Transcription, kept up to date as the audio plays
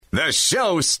The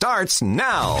show starts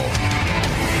now.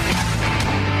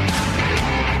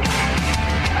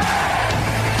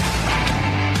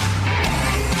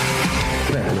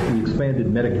 If we expanded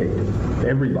Medicaid to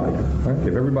everybody, right?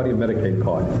 Give everybody a Medicaid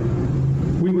card,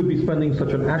 we would be spending such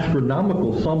an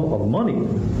astronomical sum of money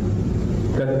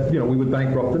that, we would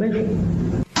bankrupt the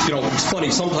nation. It's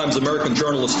funny, sometimes American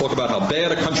journalists talk about how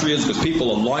bad a country is because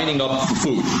people are lining up for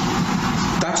food.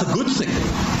 That's a good thing.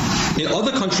 In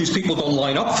other countries, people don't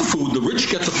line up for food. The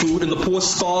rich get the food and the poor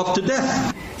starve to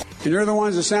death. And you're the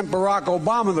ones that sent Barack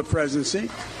Obama the presidency.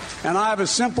 And I have a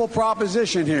simple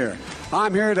proposition here.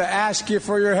 I'm here to ask you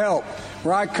for your help.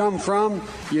 Where I come from,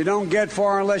 you don't get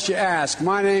far unless you ask.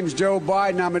 My name's Joe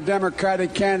Biden. I'm a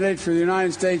Democratic candidate for the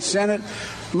United States Senate.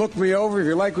 Look me over. If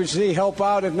you like what you see, help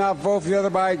out. If not, vote for the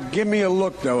other side. Give me a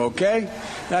look, though, okay?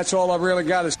 That's all I've really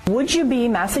got to say. Would you be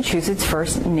Massachusetts'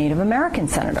 first Native American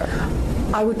senator?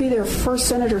 I would be their first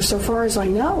senator, so far as I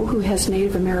know, who has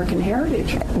Native American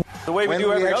heritage. The way we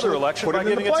do every other election, by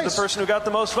giving it to the person who got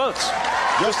the most votes.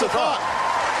 Just a thought.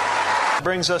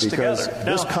 Brings us together.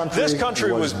 This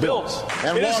country was built.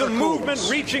 It is a movement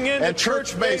reaching into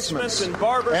church basements and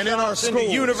barber shops, into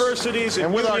universities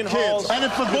and union halls. And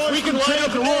if we can light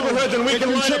up the neighborhood, then we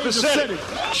can light up the city.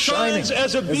 Shines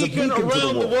as a beacon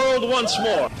around the world once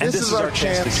more. And this is our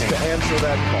chance to answer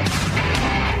that call.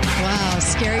 Wow,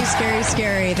 scary, scary,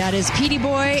 scary. That is Petey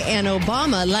Boy and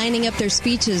Obama lining up their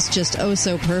speeches just oh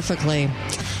so perfectly.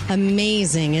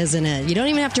 Amazing, isn't it? You don't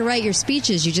even have to write your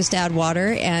speeches. You just add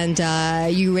water and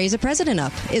you raise a president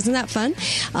up. Isn't that fun?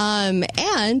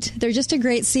 And they're just a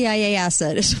great CIA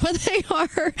asset is what they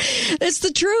are. It's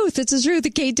the truth. It's the truth.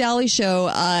 The Kate Daly Show,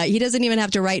 he doesn't even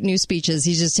have to write new speeches.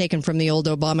 He's just taken from the old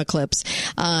Obama clips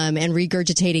and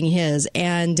regurgitating his.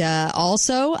 And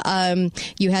also,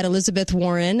 you had Elizabeth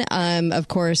Warren. Of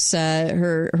course,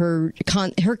 her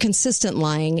consistent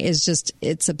lying is just,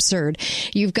 it's absurd.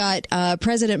 You've got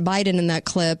President Biden in that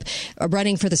clip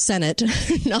running for the Senate,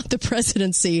 not the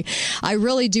presidency. I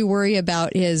really do worry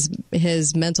about his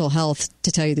mental health,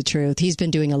 to tell you the truth. He's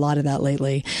been doing a lot of that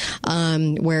lately,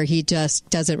 where he just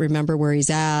doesn't remember where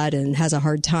he's at and has a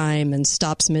hard time and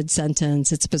stops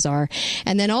mid-sentence. It's bizarre.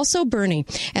 And then also Bernie.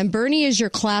 And Bernie is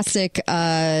your classic.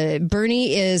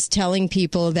 Bernie is telling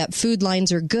people that food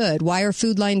lines are good. Why are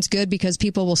food lines good? Because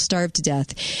people will starve to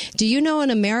death. Do you know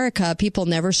in America, people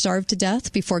never starved to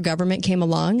death before government came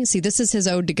along? See, this is his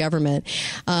ode to government,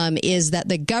 is that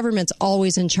the government's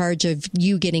always in charge of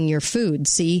you getting your food.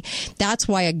 See, that's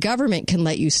why a government can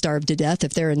let you starve to death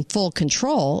if they're in full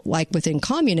control, like within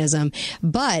communism.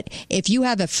 But if you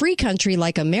have a free country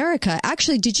like America,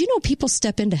 actually, did you know people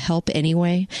step in to help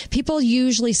anyway? People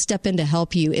usually step in to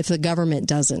help you if the government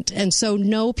doesn't. And so,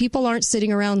 no, people aren't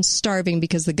sitting around starving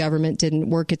because the government didn't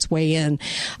work its way in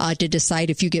to decide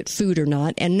if you get food or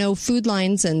not. And no, food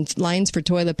lines and lines for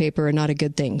toilet paper are not a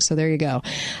good thing. So there you go.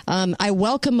 I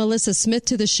welcome Melissa Smith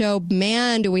to the show.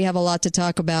 Man, do we have a lot to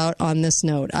talk about on this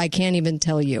note. I can't even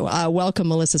tell you. Welcome,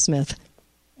 Melissa Smith.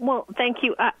 Well, thank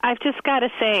you. I've just got to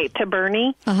say to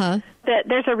Bernie that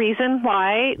there's a reason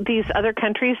why these other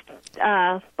countries,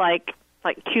 like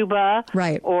Cuba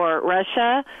or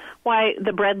Russia, why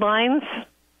the bread lines...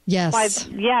 Yes.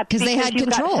 Because they had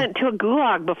control. You got sent to a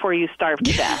gulag before you starved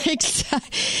to death.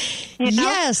 Exactly.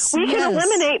 Yes. We can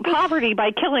eliminate poverty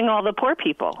by killing all the poor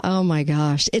people. Oh, my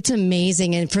gosh. It's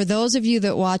amazing. And for those of you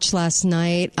that watched last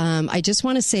night, I just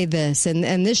want to say this,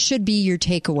 and this should be your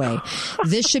takeaway.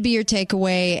 This should be your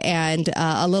takeaway, and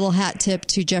a little hat tip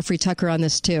to Jeffrey Tucker on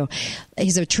this, too.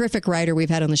 He's a terrific writer we've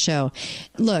had on the show.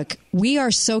 Look, we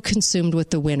are so consumed with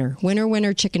the winner. Winner,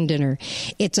 winner, chicken dinner.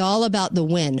 It's all about the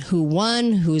win. Who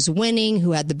won, who's winning,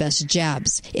 who had the best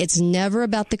jabs. It's never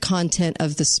about the content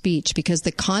of the speech, because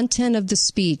the content of the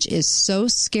speech is so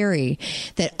scary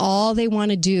that all they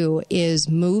want to do is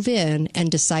move in and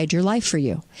decide your life for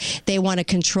you. They want to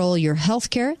control your health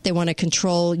care. They want to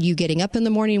control you getting up in the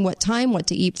morning, what time, what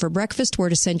to eat for breakfast, where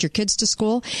to send your kids to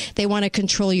school. They want to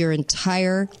control your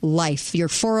entire life, your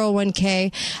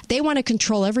 401k. They want to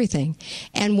control everything.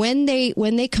 And when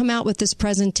they come out with this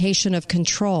presentation of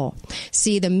control,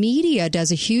 see, the media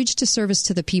does a huge disservice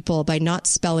to the people by not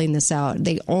spelling this out.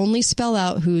 They only spell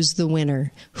out who's the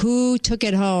winner, who took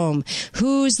it home,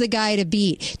 who's the guy to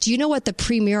beat. Do you know what the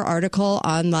premier article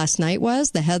on last night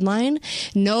was? The headline?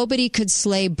 Nobody could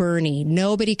slay Bernie.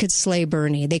 Nobody could slay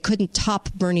Bernie. They couldn't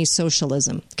top Bernie's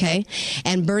socialism. Okay.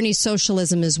 And Bernie's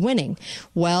socialism is winning.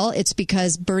 Well, it's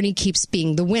because Bernie keeps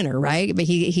being the winner, right? But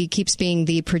he keeps being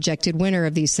the projected winner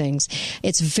of these things.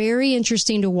 It's very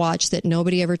interesting to watch that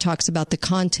nobody ever talks about the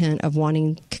content of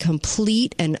wanting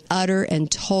complete and utter and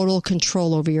total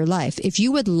control over your life. If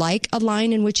you would like a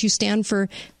line in which you stand for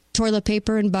toilet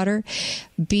paper and butter,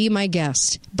 be my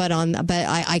guest. But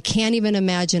I can't even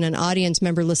imagine an audience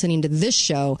member listening to this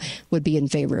show would be in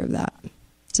favor of that.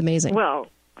 It's amazing. Well,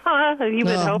 you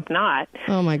would hope not.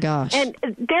 Oh, my gosh. And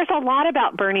there's a lot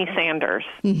about Bernie Sanders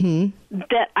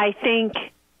that I think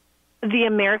the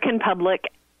American public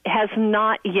has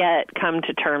not yet come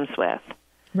to terms with.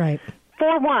 Right.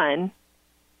 For one,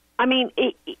 I mean,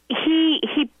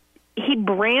 he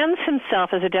brands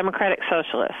himself as a democratic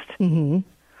socialist,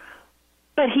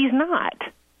 but he's not.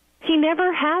 He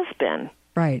never has been.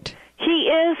 Right.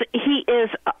 He is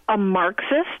a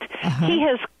Marxist. He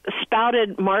has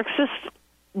spouted Marxist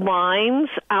lines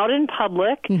out in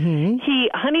public. He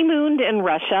honeymooned in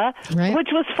Russia, which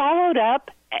was followed up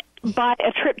by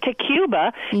a trip to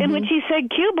Cuba, in which he said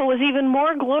Cuba was even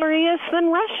more glorious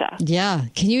than Russia. Yeah.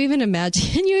 Can you even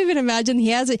imagine?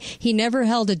 He never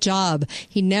held a job.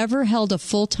 He never held a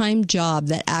full-time job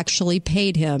that actually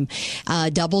paid him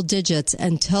double digits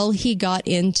until he got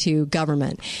into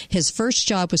government. His first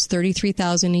job was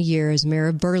 $33,000 a year as mayor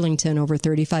of Burlington, over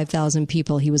 35,000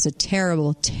 people. He was a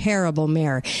terrible, terrible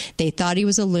mayor. They thought he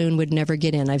was a loon, would never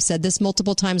get in. I've said this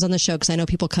multiple times on the show because I know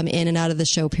people come in and out of the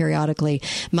show periodically.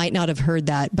 Might not have heard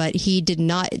that, but he did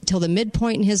not, till the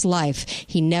midpoint in his life,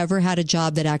 he never had a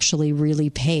job that actually really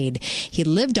paid. He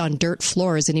lived on dirt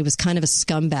floors and he was kind of a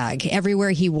scumbag. Everywhere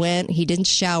he went, he didn't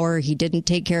shower, he didn't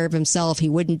take care of himself, he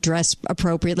wouldn't dress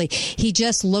appropriately. He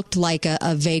just looked like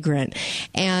a vagrant.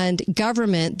 And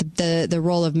government, the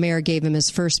role of mayor, gave him his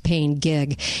first paying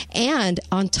gig. And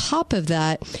on top of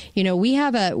that, we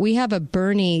have a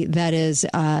Bernie that is,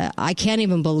 I can't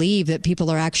even believe that people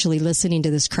are actually listening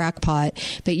to this crackpot.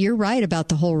 But you're right about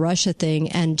the whole Russia thing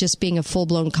and just being a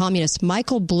full-blown communist.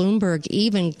 Michael Bloomberg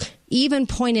even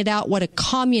pointed out what a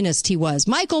communist he was.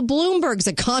 Michael Bloomberg's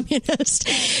a communist.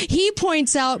 He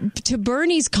points out to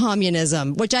Bernie's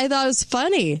communism, which I thought was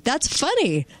funny. That's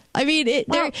funny. I mean,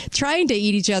 they're trying to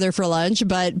eat each other for lunch,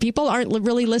 but people aren't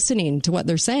really listening to what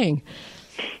they're saying.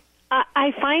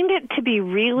 I find it to be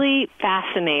really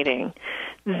fascinating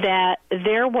that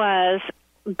there was,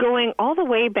 going all the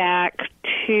way back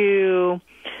to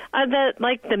the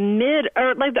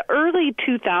early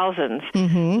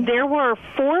 2000s, there were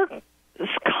 4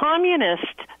 communist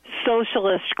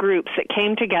socialist groups that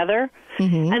came together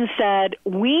and said,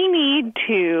 we need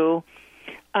to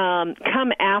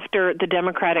come after the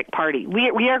Democratic Party.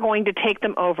 We are going to take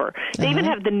them over. They even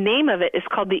have the name of it. It's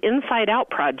called the Inside Out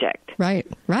Project. Right.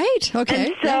 Okay.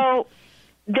 And so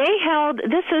they held,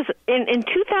 this is in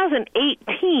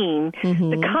 2018,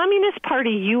 the Communist Party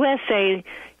USA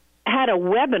had a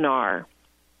webinar,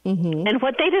 and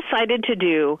what they decided to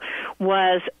do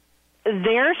was,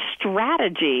 their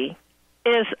strategy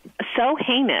is so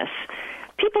heinous.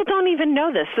 People don't even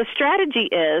know this. The strategy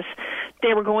is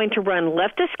they were going to run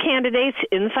leftist candidates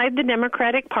inside the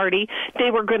Democratic Party. They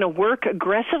were going to work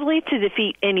aggressively to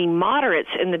defeat any moderates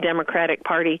in the Democratic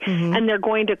Party, and they're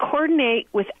going to coordinate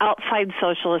with outside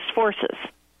socialist forces.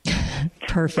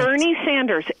 Perfect. Bernie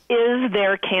Sanders is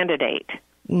their candidate.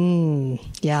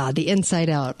 Yeah, the Inside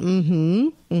Out.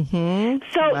 So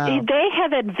they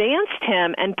have advanced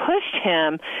him and pushed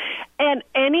him, and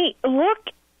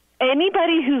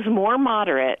anybody who's more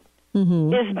moderate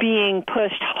is being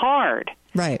pushed hard.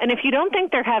 Right. And if you don't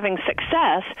think they're having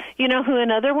success, you know who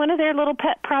another one of their little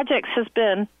pet projects has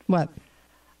been? What?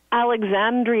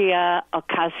 Alexandria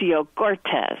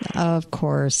Ocasio-Cortez. Of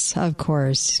course.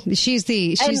 She's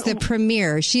the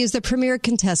premier. She is the premier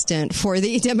contestant for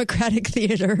the Democratic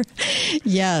Theater.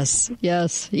 Yes.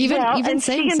 Even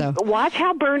saying so. Watch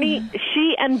how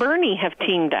she and Bernie have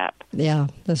teamed up. Yeah,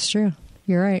 that's true.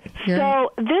 You're right. This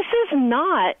is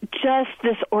not just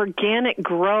this organic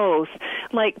growth.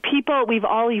 Like we've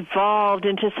all evolved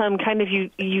into some kind of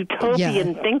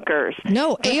utopian thinkers.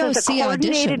 No, this AOC is a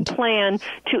coordinated plan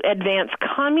to advance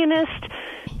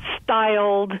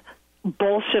communist-styled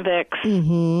Bolsheviks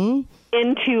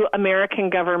into American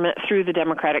government through the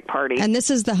Democratic Party. And this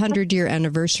is the 100-year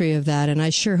anniversary of that, and I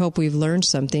sure hope we've learned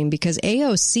something, because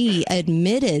AOC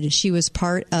admitted she was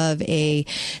part of a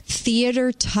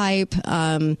theater-type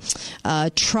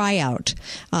tryout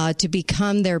to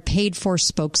become their paid-for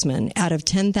spokesman. Out of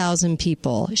 10,000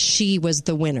 people, she was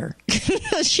the winner.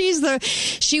 She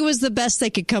was the best they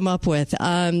could come up with.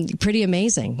 Pretty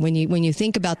amazing when you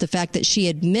think about the fact that she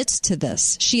admits to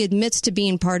this. She admits to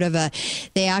being part of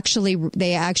they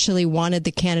actually wanted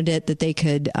the candidate that they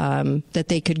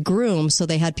could groom, so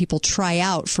they had people try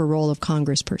out for role of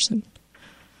congressperson.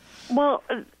 Well,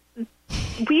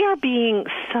 we are being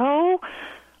so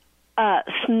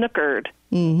snookered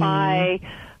by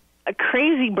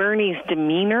Crazy Bernie's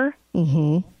demeanor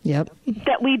Yep.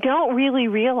 That we don't really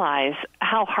realize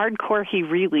how hardcore he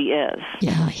really is.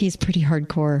 Yeah, he's pretty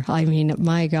hardcore. I mean,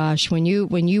 my gosh, when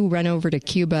you run over to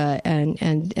Cuba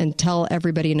and tell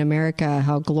everybody in America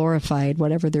how glorified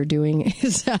whatever they're doing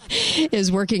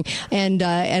is working,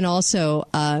 and also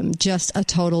just a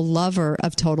total lover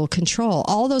of total control.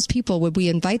 All those people, would we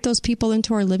invite those people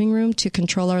into our living room to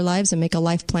control our lives and make a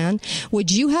life plan?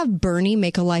 Would you have Bernie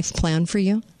make a life plan for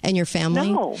you and your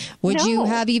family? No. Would you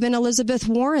have even Elizabeth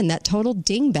Warren, that total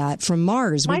dingbat from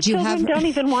Mars? My children don't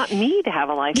even want me to have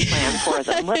a life plan for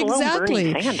them, let alone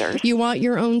exactly. Bernie Sanders. You want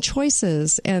your own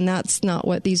choices, and that's not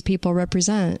what these people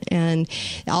represent. And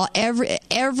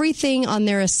everything on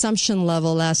their assumption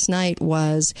level last night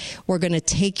was, we're going to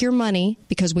take your money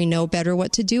because we know better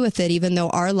what to do with it, even though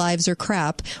our lives are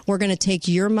crap. We're going to take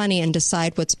your money and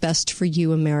decide what's best for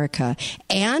you, America.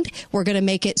 And we're going to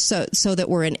make it so that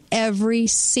we're in every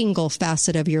single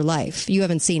facet of your life. You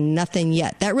haven't seen nothing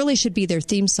yet. That really should be their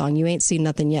theme song. You ain't seen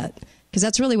nothing yet. Because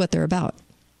that's really what they're about.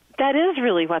 That is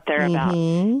really what they're about.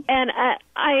 And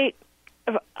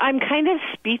I'm kind of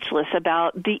speechless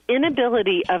about the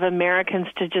inability of Americans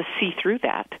to just see through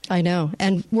that. I know.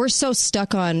 And we're so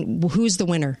stuck on who's the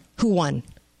winner, who won.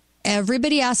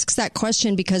 Everybody asks that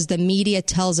question because the media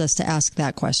tells us to ask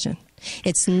that question.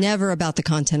 It's never about the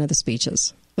content of the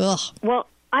speeches. Ugh. Well,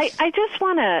 I just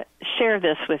want to share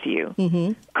this with you.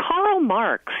 Karl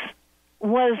Marx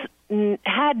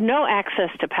had no access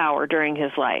to power during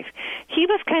his life. He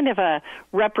was kind of a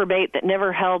reprobate that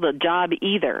never held a job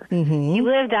either. He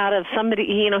lived out of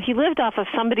he lived off of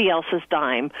somebody else's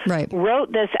dime,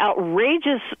 wrote this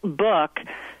outrageous book,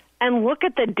 and look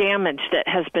at the damage that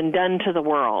has been done to the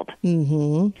world.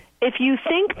 If you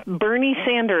think Bernie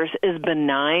Sanders is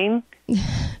benign,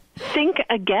 think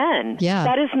again. Yeah.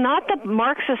 That is not the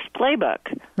Marxist playbook.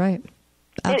 Right.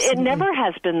 It never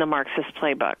has been the Marxist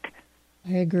playbook.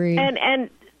 I agree. And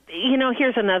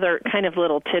here's another kind of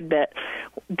little tidbit.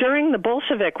 During the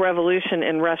Bolshevik Revolution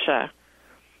in Russia,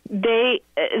 they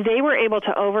were able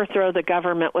to overthrow the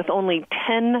government with only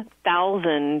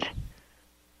 10,000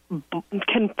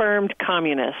 confirmed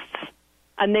communists.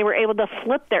 And they were able to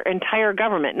flip their entire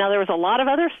government. Now, there was a lot of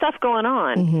other stuff going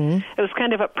on. It was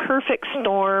kind of a perfect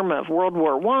storm of World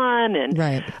War I and,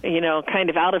 kind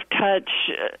of out-of-touch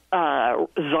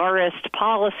czarist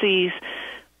policies.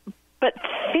 But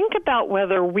think about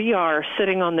whether we are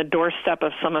sitting on the doorstep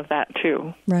of some of that,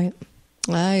 too. Right.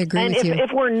 I agree with you. And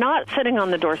if we're not sitting on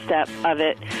the doorstep of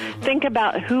it, think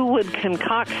about who would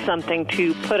concoct something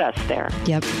to put us there.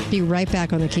 Yep. Be right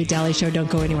back on the Kate Daly Show.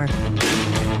 Don't go anywhere.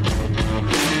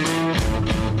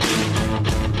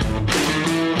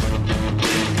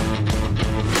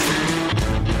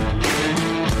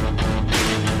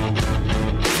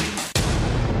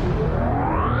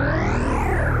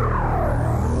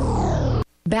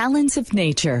 Balance of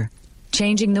Nature,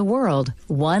 changing the world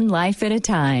one life at a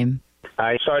time.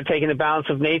 I started taking the Balance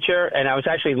of Nature, and I was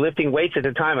actually lifting weights at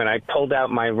the time, and I pulled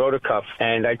out my rotor cuff,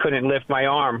 and I couldn't lift my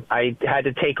arm. I had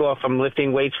to take off from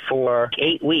lifting weights for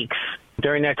 8 weeks.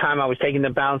 During that time, I was taking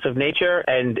the Balance of Nature,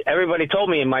 and everybody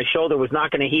told me my shoulder was not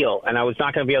going to heal, and I was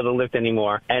not going to be able to lift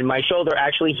anymore. And my shoulder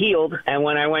actually healed, and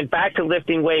when I went back to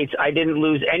lifting weights, I didn't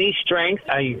lose any strength.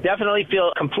 I definitely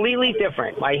feel completely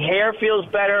different. My hair feels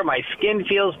better. My skin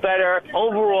feels better.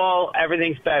 Overall,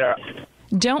 everything's better.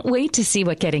 Don't wait to see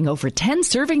what getting over 10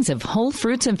 servings of whole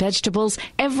fruits and vegetables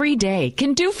every day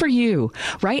can do for you.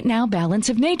 Right now, Balance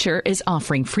of Nature is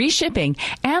offering free shipping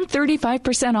and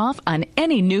 35% off on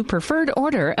any new preferred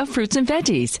order of fruits and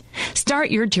veggies.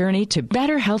 Start your journey to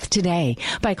better health today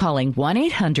by calling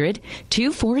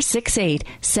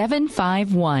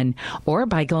 1-800-2468-751 or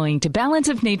by going to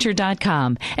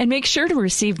balanceofnature.com and make sure to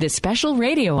receive this special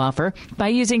radio offer by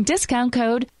using discount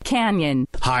code CANYON.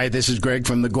 Hi, this is Greg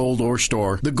from the Gold Ore Store.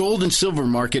 The gold and silver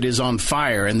market is on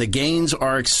fire, and the gains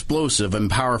are explosive and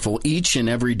powerful each and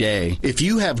every day. If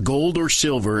you have gold or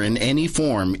silver in any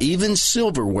form, even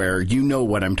silverware, you know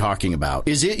what I'm talking about.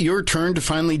 Is it your turn to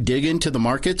finally dig into the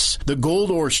markets? The Gold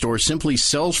Ore Store simply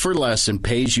sells for less and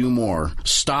pays you more.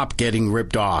 Stop getting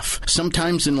ripped off.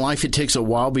 Sometimes in life it takes a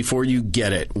while before you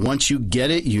get it. Once you get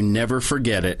it, you never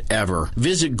forget it, ever.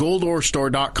 Visit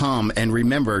goldorestore.com and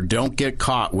remember, don't get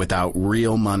caught without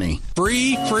real money.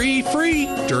 Free, free, free. free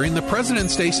during the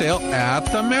President's Day sale at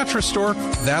the Mattress Store.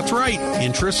 That's right,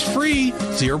 interest-free,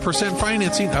 0%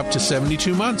 financing up to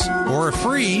 72 months, or a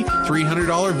free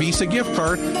 $300 Visa gift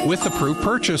card with approved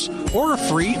purchase, or a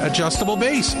free adjustable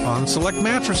base on select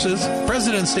mattresses.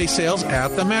 President's Day sales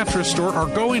at the Mattress Store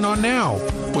are going on now,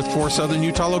 with 4 Southern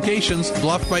Utah locations: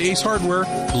 Bluff by Ace Hardware,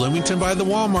 Bloomington by the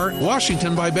Walmart,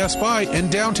 Washington by Best Buy,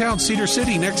 and downtown Cedar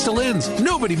City next to Lynn's.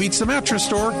 Nobody beats the Mattress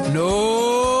Store.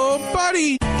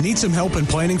 Nobody! Need some help in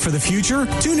planning for the future?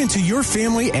 Tune into Your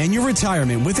Family and Your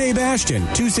Retirement with Abe Ashton,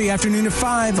 Tuesday afternoon at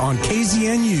 5 on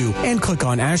KZNU, and click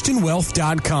on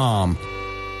AshtonWealth.com.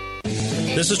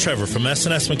 This is Trevor from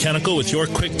S&S Mechanical with your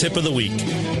quick tip of the week.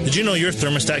 Did you know your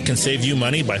thermostat can save you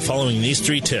money by following these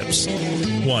 3 tips?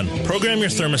 1. Program your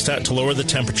thermostat to lower the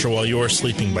temperature while you are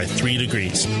sleeping by 3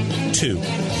 degrees. 2.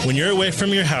 When you're away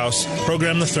from your house,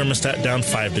 program the thermostat down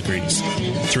 5 degrees.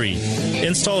 3.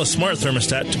 Install a smart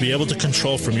thermostat to be able to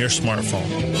control from your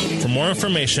smartphone. For more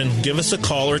information, give us a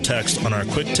call or text on our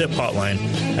quick tip hotline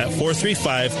at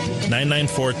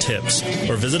 435-994-TIPS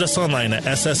or visit us online at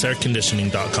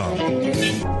ssairconditioning.com.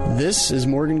 This is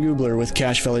Morgan Gubler with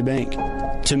Cache Valley Bank.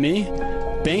 To me,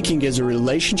 banking is a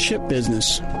relationship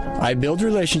business. I build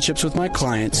relationships with my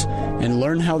clients and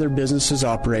learn how their businesses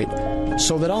operate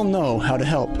so that I'll know how to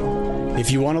help.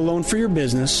 If you want a loan for your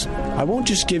business, I won't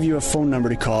just give you a phone number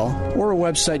to call or a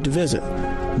website to visit.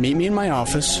 Meet me in my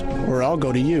office or I'll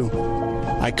go to you.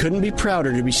 I couldn't be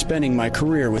prouder to be spending my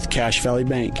career with Cache Valley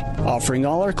Bank, offering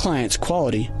all our clients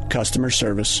quality customer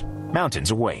service. Mountains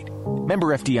Await.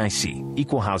 Member FDIC.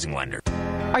 Equal housing lender.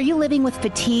 Are you living with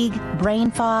fatigue, brain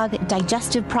fog,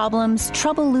 digestive problems,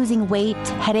 trouble losing weight,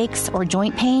 headaches, or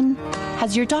joint pain?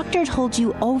 Has your doctor told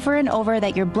you over and over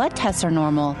that your blood tests are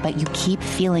normal, but you keep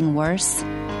feeling worse?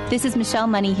 This is Michelle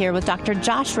Money here with Dr.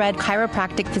 Josh Red,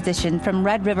 chiropractic physician from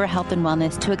Red River Health and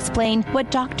Wellness, to explain what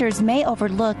doctors may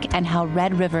overlook and how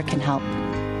Red River can help.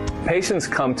 Patients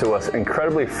come to us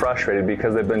incredibly frustrated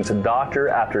because they've been to doctor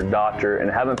after doctor and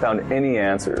haven't found any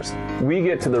answers. We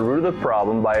get to the root of the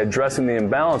problem by addressing the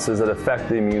imbalances that affect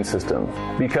the immune system.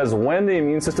 Because when the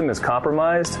immune system is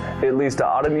compromised, it leads to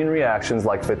autoimmune reactions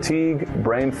like fatigue,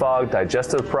 brain fog,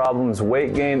 digestive problems,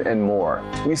 weight gain, and more.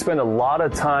 We spend a lot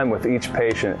of time with each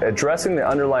patient addressing the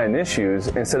underlying issues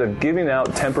instead of giving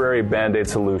out temporary Band-Aid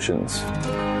solutions.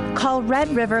 Call Red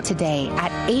River today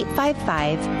at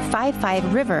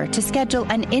 855-55-RIVER to schedule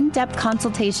an in-depth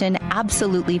consultation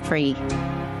absolutely free.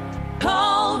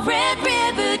 Call Red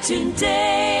River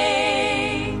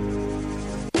today.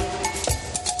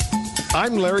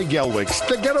 I'm Larry Gelwicks,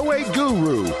 the Getaway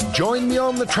Guru. Join me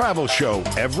on The Travel Show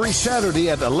every Saturday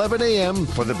at 11 a.m.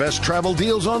 for the best travel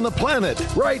deals on the planet,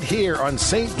 right here on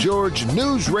St. George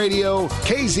News Radio,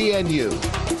 KZNU.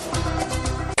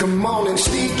 Come on and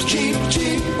sleep cheap,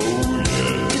 cheap. Oh,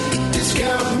 yeah.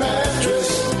 Discount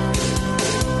mattress.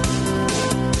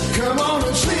 Come on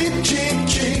and sleep cheap,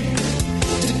 cheap.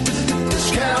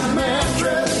 Discount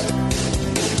mattress.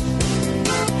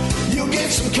 You'll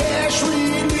get some cash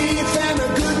relief and a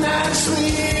good night's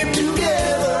sleep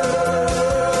together.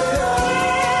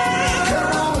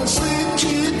 Come on and sleep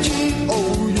cheap, cheap.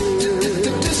 Oh,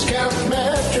 yeah. Discount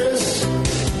mattress.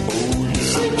 Oh, yeah.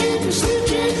 Sleep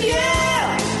cheap,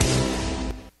 yeah.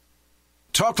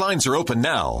 Talk lines are open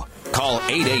now. Call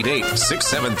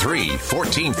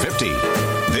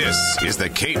 888-673-1450. This is the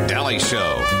Kate Daly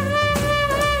Show.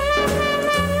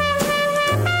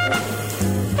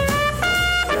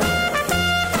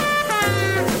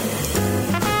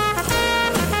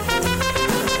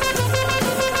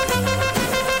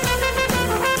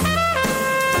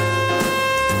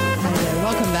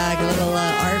 Welcome back, little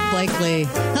Art Blakely.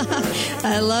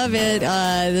 I love it.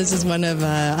 This is one of,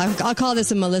 I'll call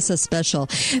this a Melissa special.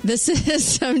 This is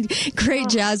some great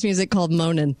jazz music called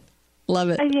Moanin'. Love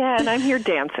it. Yeah, and I'm here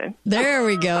dancing. There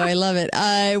we go. I love it.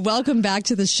 Welcome back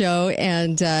to the show,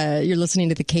 and you're listening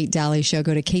to the Kate Daly Show.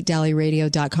 Go to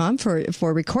katedalyradio.com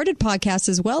for recorded podcasts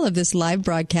as well of this live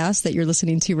broadcast that you're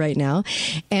listening to right now.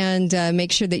 And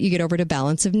make sure that you get over to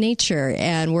Balance of Nature,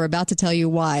 and we're about to tell you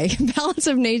why. Balance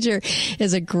of Nature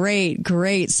is a great,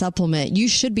 great supplement. You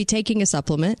should be taking a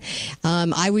supplement.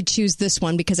 I would choose this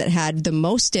one because it had the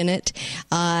most in it,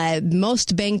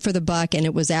 most bang for the buck, and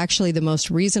it was actually the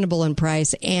most reasonable in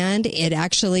price, and it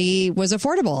actually was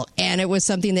affordable, and it was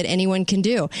something that anyone can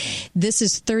do. This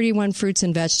is 31 fruits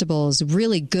and vegetables,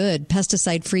 really good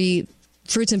pesticide-free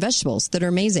fruits and vegetables that are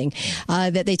amazing,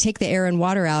 that they take the air and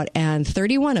water out, and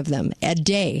 31 of them a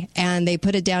day, and they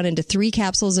put it down into 3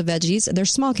 capsules of veggies. They're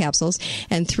small capsules,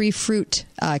 and 3 fruit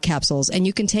capsules, and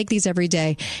you can take these every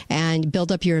day and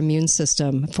build up your immune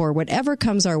system for whatever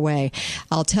comes our way.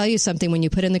 I'll tell you something, when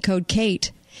you put in the code KATE,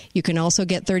 You can also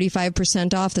get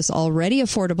 35% off this already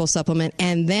affordable supplement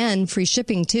and then free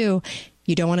shipping too.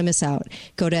 You don't want to miss out.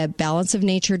 Go to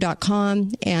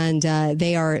balanceofnature.com, and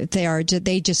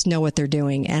they just know what they're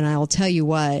doing. And I'll tell you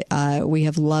what, we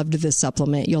have loved this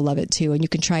supplement. You'll love it too, and you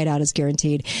can try it out as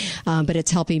guaranteed. But it's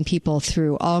helping people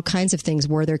through all kinds of things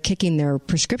where they're kicking their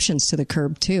prescriptions to the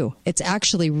curb too. It's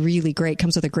actually really great.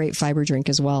 Comes with a great fiber drink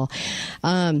as well.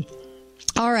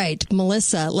 All right,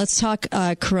 Melissa, let's talk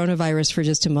coronavirus for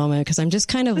just a moment, because I'm just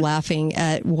kind of laughing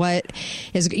at what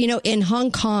is, in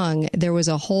Hong Kong, there was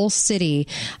a whole city,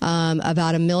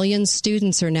 about 1 million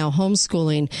students are now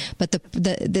homeschooling. But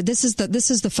this is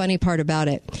the funny part about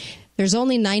it. There's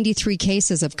only 93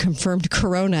 cases of confirmed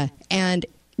corona, and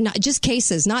not just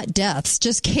cases, not deaths,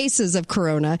 just cases of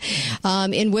corona,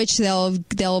 in which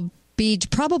they'll be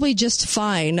probably just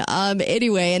fine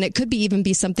anyway, and it could even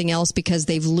be something else because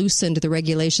they've loosened the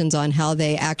regulations on how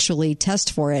they actually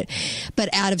test for it. But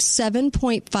out of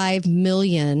 7.5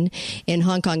 million in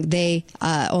Hong Kong, they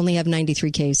only have 93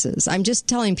 cases. I'm just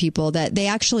telling people that they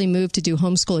actually moved to do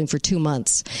homeschooling for 2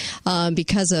 months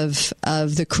because of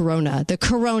the corona. The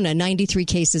corona, 93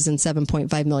 cases in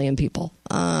 7.5 million people.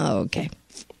 Okay.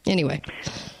 Anyway.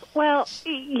 Well,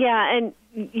 yeah, and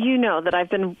you know that I've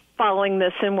been following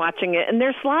this and watching it, and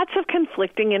there's lots of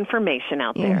conflicting information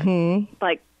out there. Mm-hmm.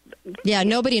 Yeah,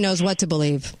 nobody knows what to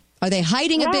believe. Are they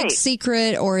hiding a big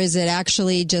secret, or is it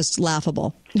actually just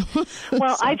laughable?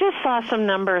 Well, I just saw some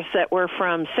numbers that were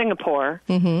from Singapore,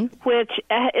 which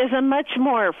is a much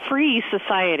more free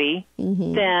society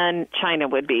than China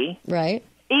would be. Right.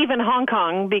 Even Hong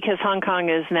Kong, because Hong Kong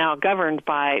is now governed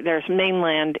by, there's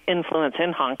mainland influence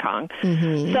in Hong Kong.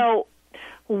 Mm-hmm. So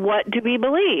what do we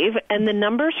believe? And the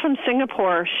numbers from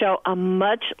Singapore show a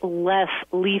much less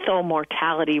lethal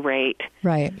mortality rate.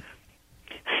 Right.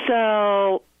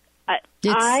 So I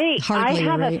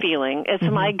have a feeling, it's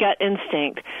my gut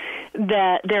instinct,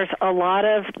 that there's a lot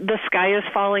of the sky is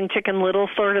falling Chicken Little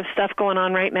sort of stuff going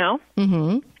on right now.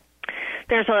 Mm-hmm.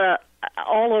 There's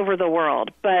all over the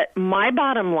world. But my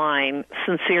bottom line,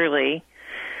 sincerely,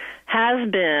 has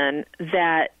been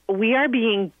that we are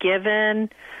being given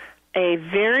a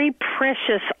very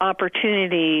precious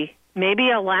opportunity, maybe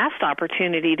a last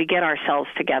opportunity to get ourselves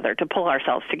together, to pull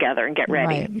ourselves together and get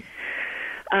ready.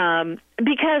 Right.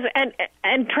 Because,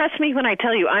 and trust me when I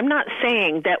tell you, I'm not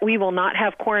saying that we will not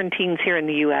have quarantines here in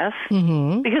the U.S.,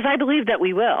 because I believe that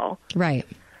we will. Right.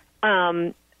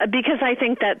 Because I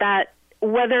think that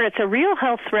whether it's a real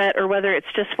health threat or whether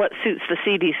it's just what suits the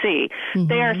CDC,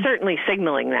 they are certainly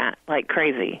signaling that like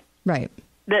crazy. Right.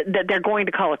 That they're going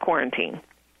to call a quarantine.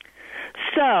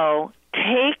 So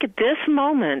take this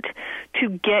moment to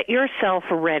get yourself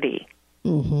ready.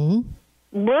 Mm-hmm.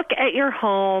 Look at your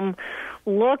home.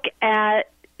 Look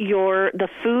at the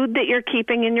food that you're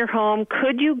keeping in your home.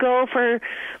 Could you go for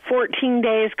 14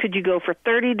 days? Could you go for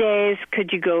 30 days?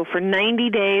 Could you go for 90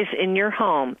 days in your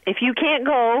home? If you can't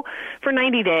go for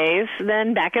 90 days,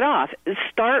 then back it off.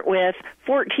 Start with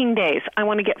 14 days. I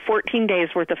want to get 14 days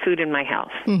worth of food in my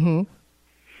house. Mm-hmm.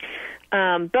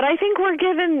 But I think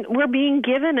we're being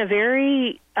given a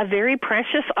very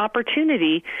precious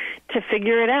opportunity to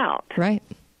figure it out. Right.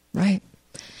 Right.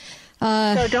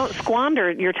 So don't squander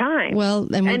your time. Well,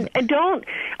 and don't.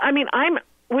 I mean,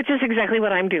 which is exactly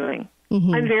what I'm doing.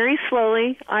 Mm-hmm. I'm very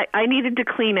slowly. I needed to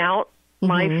clean out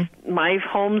my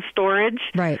home storage.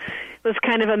 Right. It was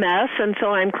kind of a mess, and so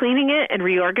I'm cleaning it and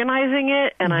reorganizing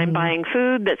it, and I'm buying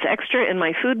food that's extra in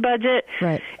my food budget.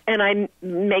 Right. And I'm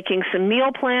making some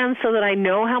meal plans so that I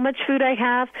know how much food I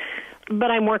have. But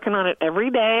I'm working on it every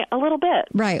day a little bit.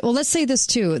 Right. Well, let's say this,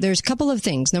 too. There's a couple of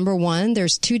things. Number one,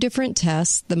 there's 2 different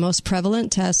tests. The most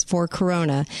prevalent tests for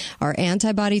corona are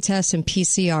antibody tests and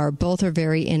PCR. Both are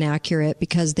very inaccurate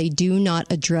because they do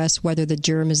not address whether the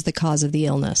germ is the cause of the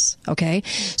illness. Okay?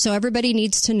 So everybody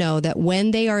needs to know that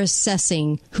when they are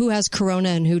assessing who has corona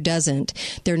and who doesn't,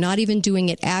 they're not even doing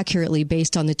it accurately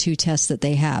based on the 2 tests that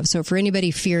they have. So for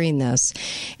anybody fearing this.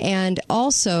 And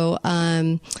also,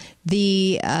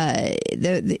 the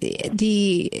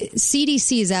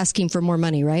CDC is asking for more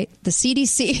money, right? The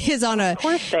CDC is on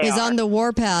the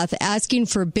warpath, asking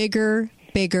for bigger,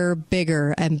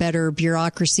 and better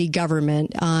bureaucracy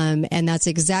government. And that's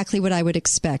exactly what I would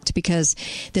expect, because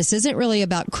this isn't really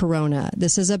about corona.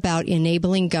 This is about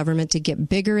enabling government to get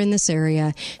bigger in this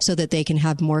area so that they can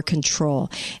have more control.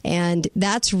 And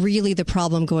that's really the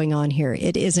problem going on here.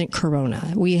 It isn't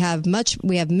corona. We have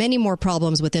many more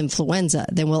problems with influenza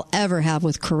than we'll ever have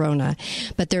with corona,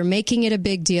 but they're making it a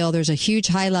big deal. There's a huge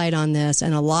highlight on this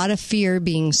and a lot of fear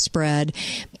being spread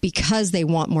because they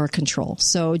want more control.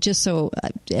 So just so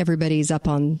everybody's up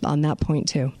on that point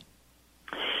too.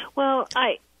 Well,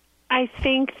 I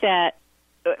think that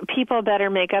people better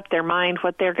make up their mind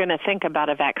what they're going to think about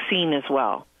a vaccine as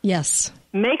well. Yes.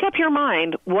 Make up your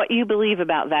mind what you believe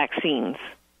about vaccines.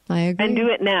 I agree. And do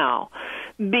it now.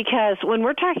 Because when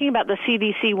we're talking about the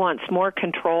CDC wants more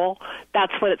control,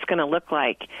 that's what it's going to look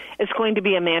like. It's going to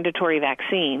be a mandatory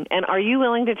vaccine. And are you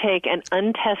willing to take an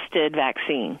untested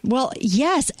vaccine? Well,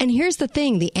 yes. And here's the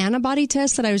thing. The antibody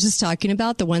tests that I was just talking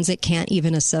about, the ones that can't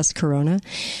even assess corona,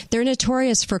 they're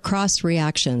notorious for cross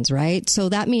reactions, right? So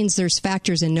that means there's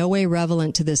factors in no way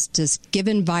relevant to this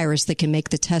given virus that can make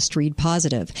the test read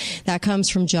positive. That comes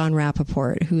from John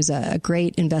Rappaport, who's a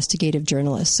great investigative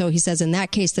journalist. So he says in that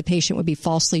case, the patient would be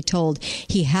falsely told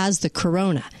he has the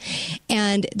corona.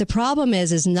 And the problem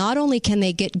is not only can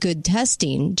they get good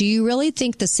testing, do you really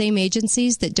think the same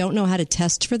agencies that don't know how to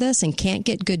test for this and can't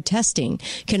get good testing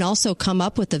can also come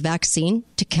up with a vaccine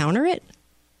to counter it?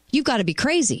 You've got to be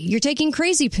crazy. You're taking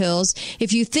crazy pills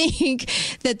if you think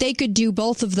that they could do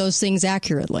both of those things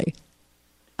accurately.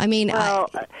 I mean, well,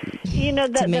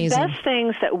 the best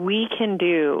things that we can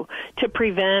do to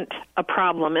prevent a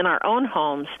problem in our own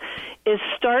homes is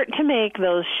start to make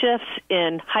those shifts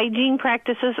in hygiene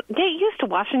practices. Get used to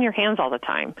washing your hands all the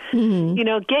time. Mm-hmm.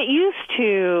 Get used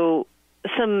to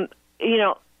some,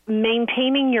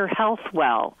 maintaining your health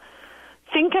well.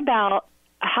 Think about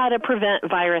how to prevent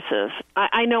viruses.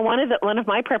 I know one of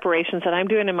my preparations that I'm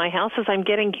doing in my house is I'm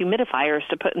getting humidifiers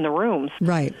to put in the rooms.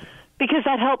 Right. Because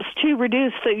that helps to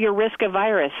reduce your risk of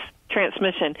virus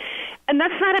transmission. And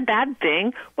that's not a bad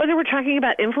thing. Whether we're talking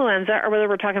about influenza or whether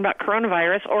we're talking about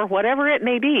coronavirus or whatever it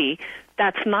may be,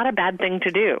 that's not a bad thing to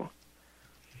do.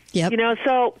 Yep.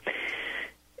 So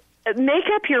make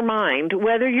up your mind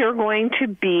whether you're going to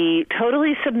be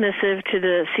totally submissive to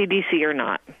the CDC or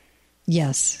not.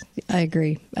 Yes, I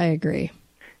agree.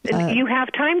 You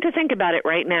have time to think about it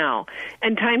right now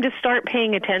and time to start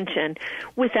paying attention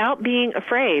without being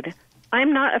afraid.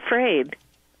 I'm not afraid.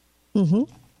 Mm-hmm.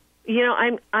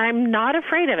 I'm not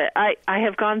afraid of it. I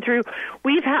have gone through.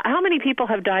 How many people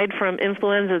have died from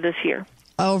influenza this year?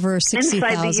 Over 60,000.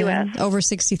 Inside the U.S. Over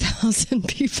 60,000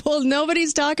 people.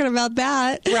 Nobody's talking about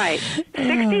that. Right.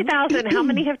 60,000. How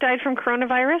many have died from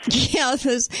coronavirus? Yeah.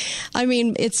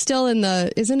 It's still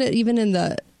isn't it even in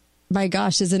the, my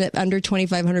gosh, isn't it under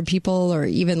 2,500 people or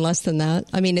even less than that?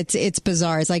 I mean, it's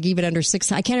bizarre. It's like even under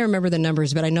 6. I can't remember the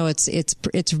numbers, but I know it's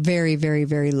very, very,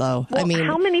 very low. Well,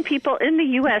 how many people in the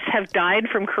U.S. have died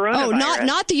from coronavirus? Oh,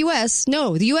 not the U.S.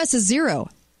 No, the U.S. is 0.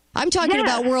 I'm talking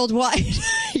about worldwide.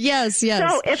 Yes.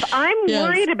 So if I'm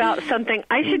worried about something,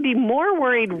 I should be more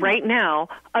worried right now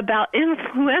about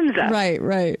influenza.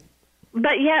 Right.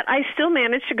 But yet I still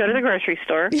manage to go to the grocery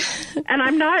store, and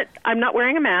I'm not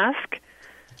wearing a mask.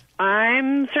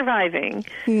 I'm surviving.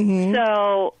 Mm-hmm.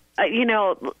 So,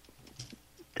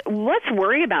 let's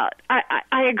worry about.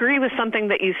 I agree with something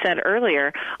that you said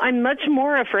earlier. I'm much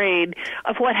more afraid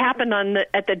of what happened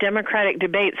at the Democratic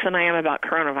debates than I am about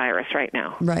coronavirus right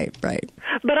now. Right.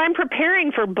 But I'm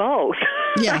preparing for both.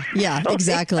 Yeah,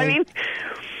 exactly. I mean,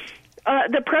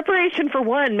 the preparation for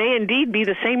one may indeed be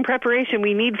the same preparation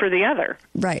we need for the other.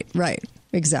 Right.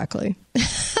 Exactly.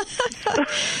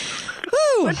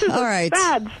 Which is all right. A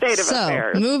bad state of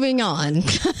affairs. Moving on.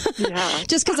 Yeah.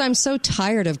 Just because I'm so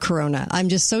tired of Corona. I'm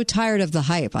just so tired of the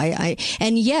hype.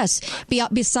 And yes,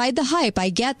 beside the hype, I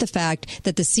get the fact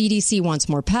that the CDC wants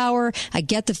more power. I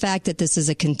get the fact that this is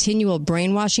a continual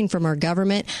brainwashing from our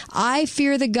government. I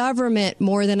fear the government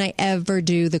more than I ever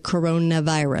do the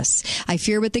coronavirus. I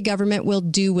fear what the government will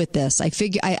do with this. I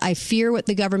fear what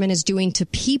the government is doing to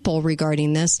people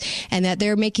regarding this, and that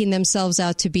they're making themselves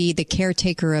out to be the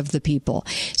caretaker of the people.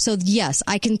 So yes,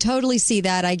 I can totally see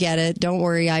that. I get it. Don't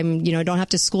worry. Don't have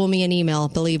to school me an email.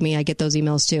 Believe me, I get those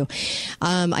emails too.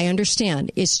 I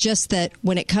understand. It's just that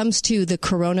when it comes to the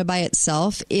corona by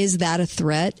itself, is that a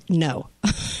threat? No,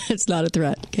 it's not a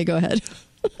threat. Okay, go ahead.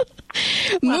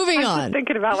 Moving on. Just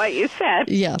thinking about what you said.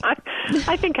 Yeah.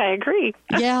 I think I agree.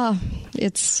 Yeah.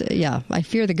 I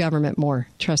fear the government more.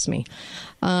 Trust me.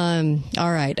 All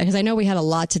right. Because I know we had a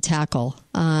lot to tackle.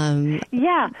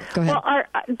 Yeah. Go ahead. Well,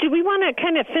 do we want to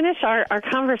kind of finish our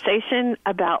conversation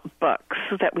about books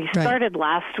that we started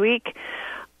last week?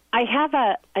 I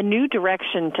have a new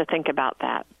direction to think about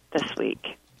that this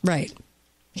week. Right.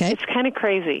 Okay. It's kind of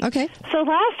crazy. Okay. So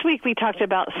last week we talked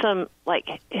about some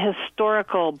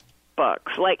historical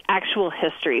books, like actual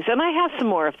histories. And I have some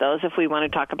more of those if we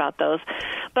want to talk about those.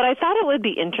 But I thought it would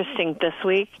be interesting this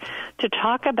week to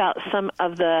talk about some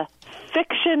of the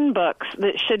fiction books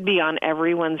that should be on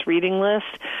everyone's reading list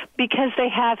because they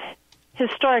have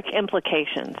historic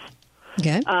implications.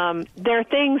 Okay. They're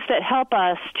things that help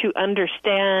us to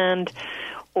understand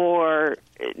or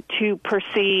to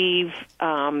perceive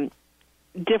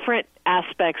different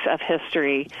aspects of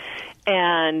history.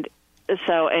 And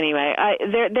so anyway,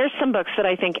 there's some books that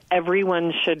I think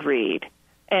everyone should read.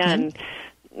 And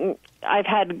I've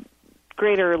had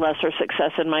greater or lesser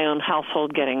success in my own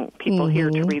household getting people here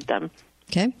to read them.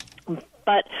 Okay.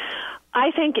 But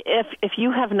I think if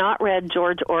you have not read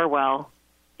George Orwell,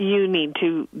 you need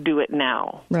to do it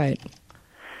now. Right.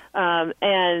 And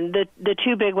the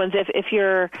two big ones, if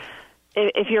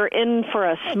you're in for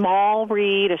a small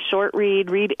read, a short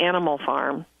read Animal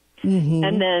Farm,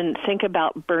 and then think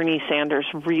about Bernie Sanders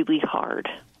really hard.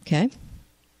 Okay.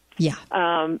 Yeah.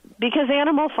 Because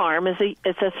Animal Farm is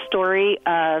a story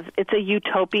of, it's a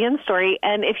utopian story,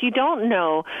 and if you don't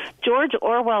know, George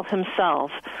Orwell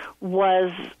himself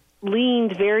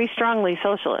leaned very strongly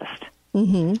socialist.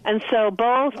 And so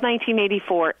both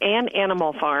 1984 and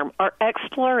Animal Farm are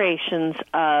explorations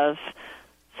of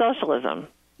socialism.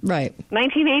 Right.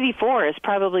 1984 is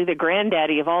probably the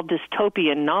granddaddy of all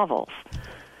dystopian novels.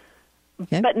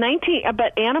 Okay. But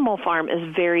Animal Farm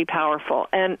is very powerful.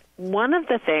 And one of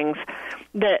the things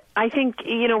that I think,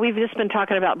 we've just been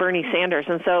talking about Bernie Sanders,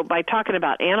 and so by talking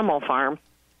about Animal Farm,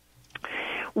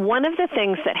 one of the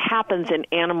things that happens in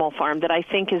Animal Farm that I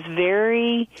think is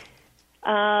very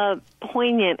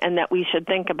poignant and that we should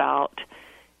think about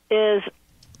is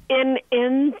in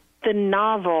the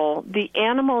novel, the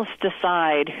animals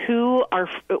decide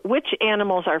which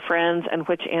animals are friends and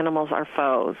which animals are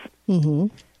foes.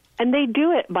 And they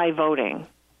do it by voting.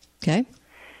 Okay.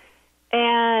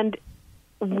 And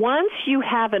once you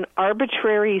have an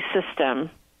arbitrary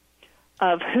system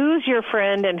of who's your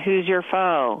friend and who's your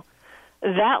foe,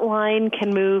 that line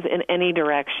can move in any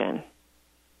direction.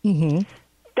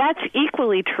 That's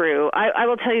equally true. I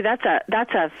will tell you that's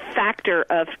a factor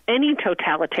of any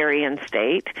totalitarian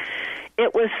state.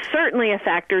 It was certainly a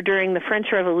factor during the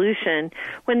French Revolution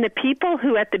when the people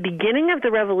who at the beginning of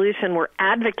the revolution were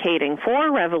advocating for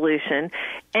a revolution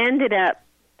ended up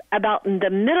about in the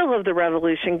middle of the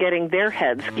revolution getting their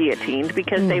heads guillotined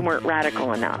because they weren't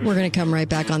radical enough. We're going to come right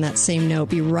back on that same note.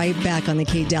 Be right back on the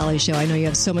Kate Daly Show. I know you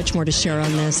have so much more to share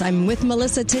on this. I'm with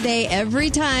Melissa today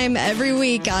every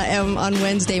week on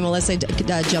Wednesday. Melissa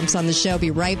jumps on the show.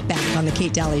 Be right back on the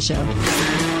Kate Daly Show.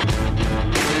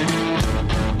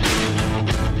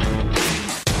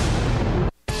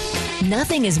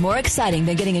 Nothing is more exciting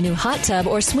than getting a new hot tub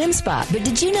or swim spot. But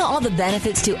did you know all the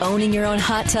benefits to owning your own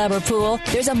hot tub or pool?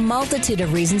 There's a multitude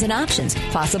of reasons and options.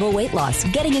 Possible weight loss,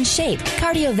 getting in shape,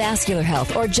 cardiovascular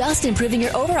health, or just improving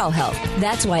your overall health.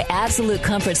 That's why Absolute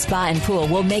Comfort Spa and Pool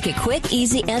will make it quick,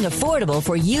 easy, and affordable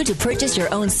for you to purchase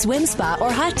your own swim spa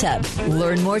or hot tub.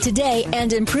 Learn more today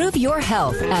and improve your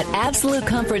health at Absolute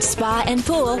Comfort Spa and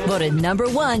Pool, voted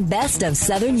 #1 best of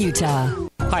Southern Utah.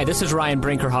 Hi, this is Ryan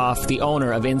Brinkerhoff, the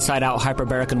owner of Inside Out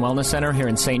Hyperbaric and Wellness Center here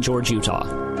in St. George, Utah.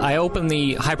 I opened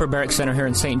the Hyperbaric Center here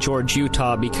in St. George,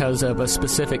 Utah because of a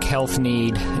specific health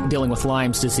need dealing with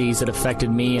Lyme's disease that affected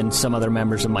me and some other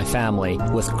members of my family.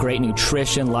 With great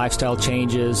nutrition, lifestyle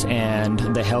changes, and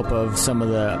the help of some of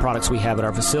the products we have at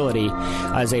our facility,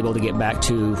 I was able to get back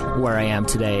to where I am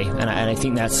today. And I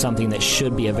think that's something that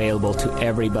should be available to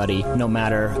everybody, no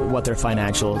matter what their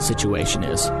financial situation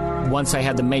is. Once I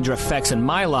had the major effects in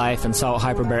my life and saw what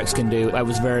Hyperbarics can do, I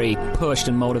was very pushed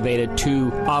and motivated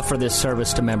to offer this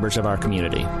service to members of our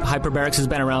community. Hyperbarics has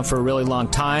been around for a really long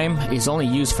time. It's only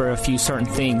used for a few certain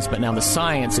things, but now the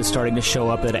science is starting to show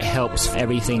up that it helps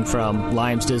everything from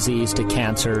Lyme's disease to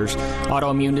cancers,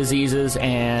 autoimmune diseases,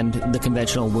 and the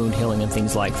conventional wound healing and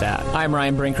things like that. I'm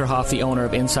Ryan Brinkerhoff, the owner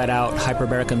of Inside Out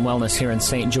Hyperbaric and Wellness here in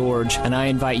St. George, and I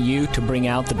invite you to bring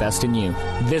out the best in you.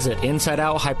 Visit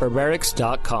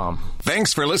InsideOutHyperbarics.com.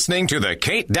 Thanks for listening to The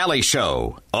Kate Daly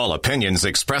Show. All opinions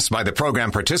expressed by the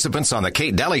program participants on The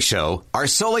Kate Daly Show are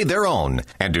solely their own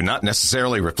and do not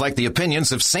necessarily reflect the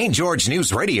opinions of St. George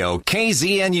News Radio,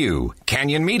 KZNU,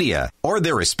 Canyon Media, or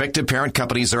their respective parent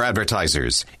companies or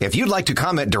advertisers. If you'd like to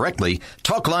comment directly,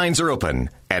 talk lines are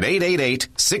open at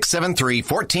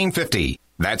 888-673-1450.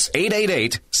 That's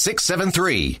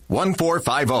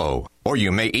 888-673-1450. Or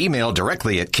you may email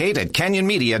directly at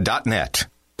kate@canyonmedia.net.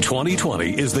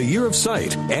 2020 is the year of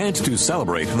sight, and to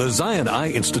celebrate, the Zion Eye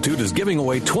Institute is giving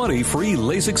away 20 free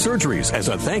LASIK surgeries as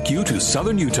a thank you to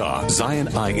Southern Utah. Zion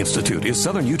Eye Institute is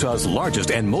Southern Utah's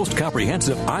largest and most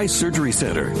comprehensive eye surgery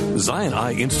center. Zion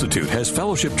Eye Institute has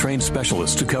fellowship-trained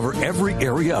specialists to cover every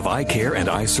area of eye care and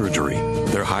eye surgery.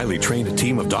 Their highly trained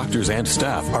team of doctors and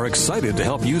staff are excited to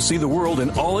help you see the world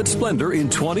in all its splendor in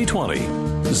 2020.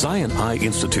 Zion Eye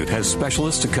Institute has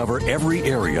specialists to cover every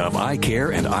area of eye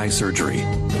care and eye surgery.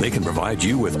 They can provide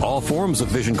you with all forms of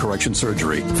vision correction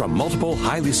surgery from multiple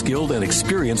highly skilled and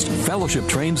experienced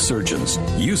fellowship-trained surgeons.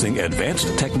 Using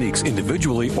advanced techniques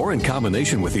individually or in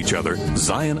combination with each other,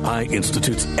 Zion Eye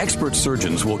Institute's expert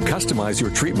surgeons will customize your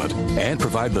treatment and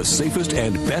provide the safest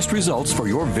and best results for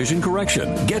your vision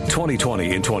correction. Get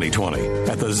 20/20 in 2020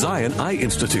 at the Zion Eye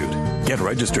Institute. Get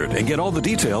registered and get all the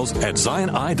details at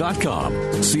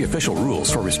ZionEye.com. See official rules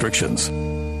for restrictions.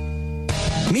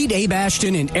 Meet Abe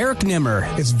Ashton and Eric Nimmer.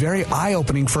 It's very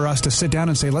eye-opening for us to sit down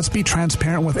and say, let's be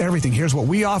transparent with everything. Here's what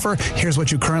we offer. Here's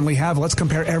what you currently have. Let's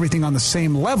compare everything on the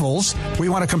same levels. We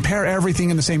want to compare everything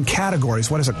in the same categories.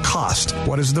 What does it cost?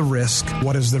 What is the risk?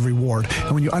 What is the reward?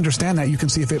 And when you understand that, you can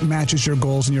see if it matches your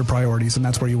goals and your priorities, and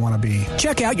that's where you want to be.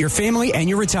 Check out Your Family and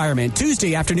Your Retirement,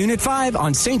 Tuesday afternoon at 5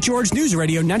 on St. George News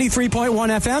Radio 93.1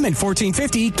 FM and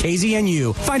 1450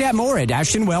 KZNU. Find out more at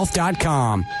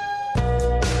AshtonWealth.com.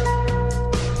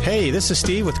 Hey, this is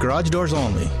Steve with Garage Doors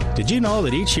Only. Did you know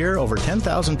that each year over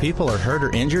 10,000 people are hurt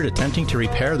or injured attempting to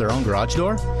repair their own garage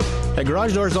door? At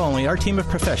Garage Doors Only, our team of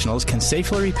professionals can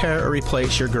safely repair or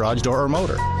replace your garage door or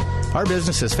motor. Our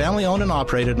business is family owned and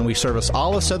operated, and we service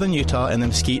all of southern Utah and the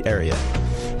Mesquite area.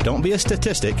 Don't be a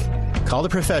statistic. Call the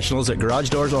professionals at Garage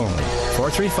Doors Only,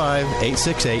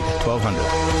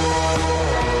 435-868-1200.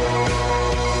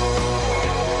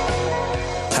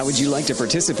 How would you like to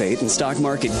participate in stock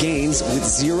market gains with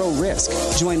zero risk?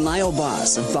 Join Lyle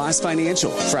Boss of Boss Financial,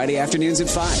 Friday afternoons at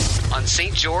 5 on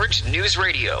St. George News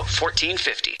Radio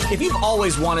 1450. If you've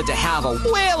always wanted to have a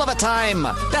whale of a time,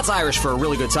 that's Irish for a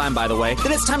really good time, by the way,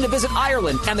 then it's time to visit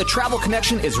Ireland, and the Travel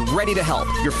Connection is ready to help.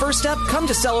 Your first step, come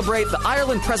to celebrate the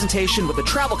Ireland presentation with the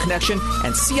Travel Connection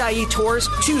and CIE Tours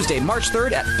Tuesday, March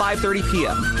 3rd at 5:30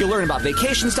 p.m. You'll learn about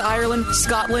vacations to Ireland,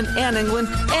 Scotland, and England,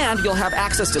 and you'll have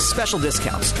access to special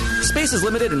discounts. Space is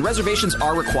limited and reservations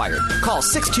are required. Call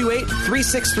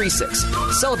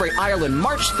 628-3636. Celebrate Ireland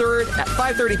March 3rd at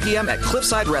 5:30 p.m. at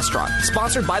Cliffside Restaurant.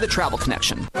 Sponsored by the Travel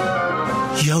Connection.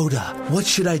 Yoda, what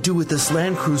should I do with this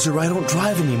Land Cruiser I don't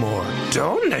drive anymore?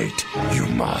 Donate. You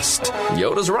must.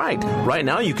 Yoda's right. Right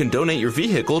now you can donate your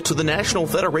vehicle to the National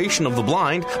Federation of the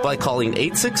Blind by calling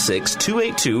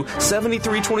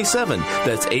 866-282-7327.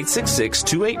 That's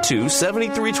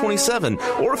 866-282-7327.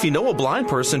 Or if you know a blind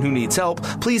person who needs help,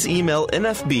 please email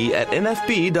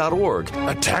nfb@nfb.org.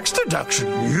 A tax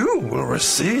deduction you will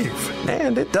receive.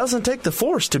 And it doesn't take the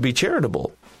force to be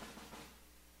charitable.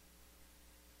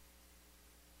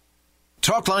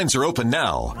 Talk lines are open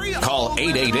now. Call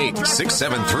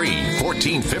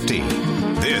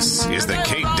 888-673-1450. This is the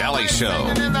Kate Daly Show.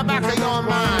 In the back of your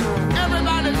mind,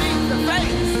 everybody needs the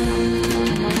face.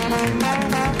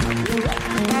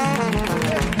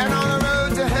 And on the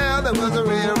road to hell, there was a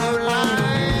railroad line.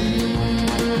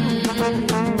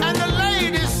 And the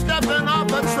lady stepping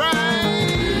off a train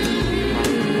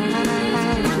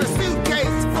with a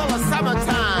suitcase full of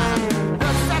summertime.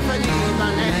 Persephone,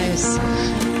 my name. Nice.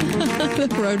 The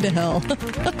road to hell.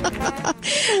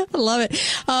 I love it.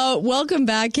 Welcome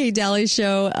back, Kate Daly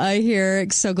Show here.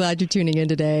 So glad you're tuning in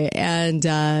today. And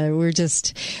we were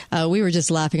just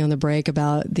laughing on the break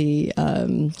about the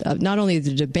not only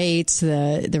the debates,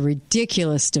 the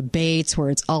ridiculous debates where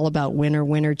it's all about winner,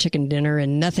 winner, chicken dinner,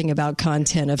 and nothing about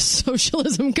content of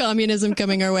socialism, communism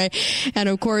coming our way, and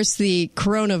of course the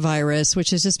coronavirus, which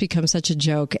has just become such a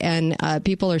joke, and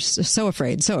people are so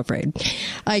afraid.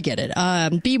 I get it.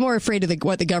 Be more afraid of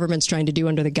what the government's trying to do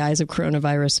under the guise of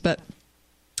coronavirus. But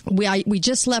we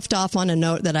just left off on a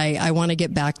note that I want to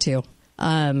get back to.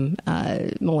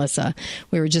 Melissa,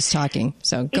 we were just talking.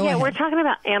 So go ahead. We're talking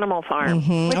about Animal Farm.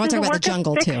 Mm-hmm. I want to talk about the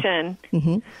jungle too.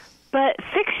 Mm-hmm. But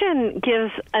fiction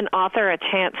gives an author a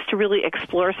chance to really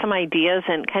explore some ideas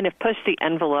and kind of push the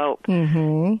envelope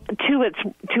to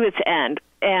its end.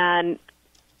 And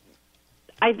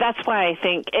that's why I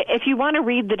think if you want to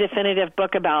read the definitive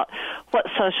book about what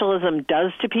socialism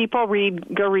does to people,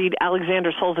 go read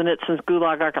Alexander Solzhenitsyn's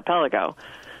Gulag Archipelago.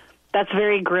 That's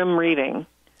very grim reading.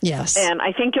 Yes. And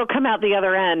I think you'll come out the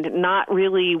other end not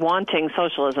really wanting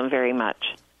socialism very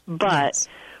much. But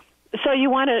so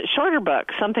you want a shorter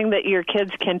book, something that your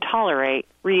kids can tolerate,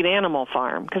 read Animal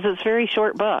Farm, because it's a very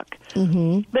short book.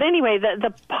 Mm-hmm. But anyway,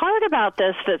 the part about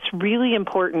this that's really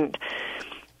important,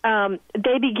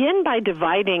 they begin by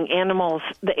dividing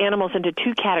the animals into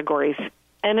two categories,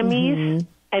 enemies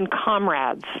and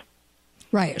comrades.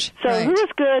 Right. So who is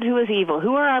good, who is evil?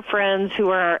 Who are our friends,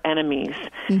 who are our enemies?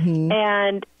 Mm-hmm.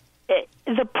 And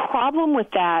the problem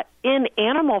with that in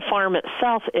Animal Farm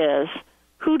itself is,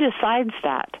 who decides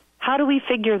that? How do we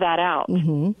figure that out?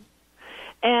 Mm-hmm.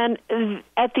 And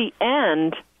at the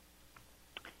end,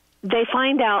 they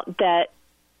find out that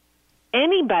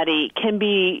anybody can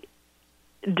be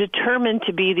determined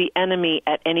to be the enemy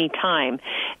at any time.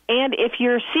 And if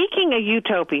you're seeking a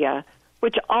utopia,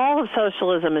 which all of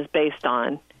socialism is based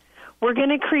on, we're going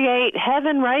to create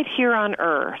heaven right here on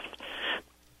earth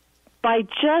by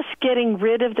just getting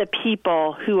rid of the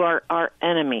people who are our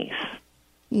enemies.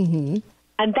 Mm-hmm.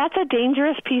 And that's a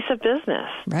dangerous piece of business.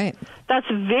 Right. That's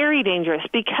very dangerous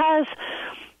because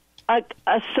a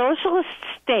socialist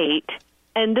state,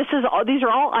 and these are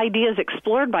all ideas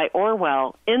explored by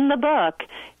Orwell in the book,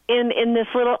 in this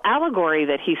little allegory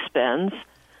that he spins.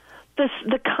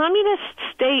 The communist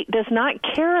state does not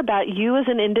care about you as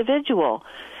an individual.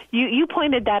 You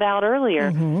pointed that out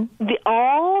earlier. Mm-hmm.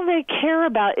 All they care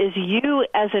about is you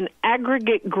as an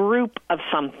aggregate group of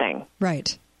something.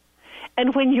 Right.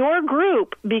 And when your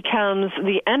group becomes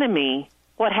the enemy,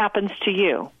 what happens to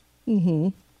you? Mm-hmm.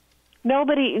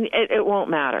 Nobody, it won't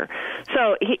matter.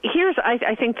 So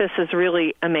I think this is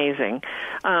really amazing.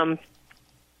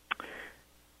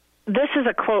 This is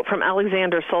a quote from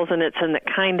Alexander Solzhenitsyn that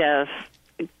kind of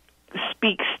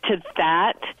speaks to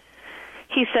that.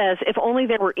 He says, if only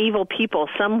there were evil people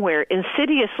somewhere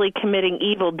insidiously committing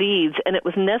evil deeds, and it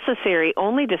was necessary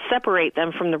only to separate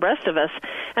them from the rest of us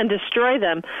and destroy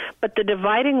them, but the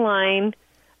dividing line,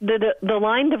 the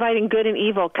line dividing good and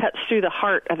evil cuts through the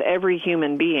heart of every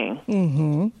human being.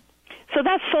 Mm-hmm. So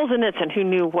that's Solzhenitsyn, who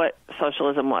knew what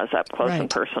socialism was up close and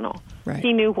personal. Right.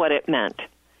 He knew what it meant.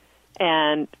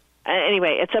 And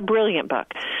anyway, it's a brilliant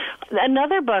book.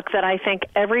 Another book that I think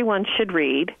everyone should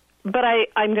read, but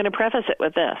I'm going to preface it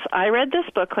with this. I read this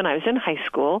book when I was in high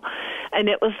school, and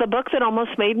it was the book that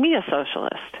almost made me a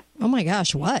socialist. Oh, my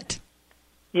gosh, what?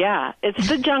 Yeah, it's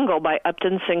The Jungle by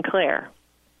Upton Sinclair.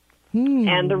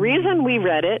 And the reason we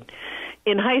read it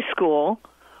in high school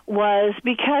was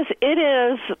because it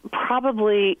is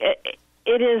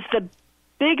the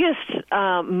biggest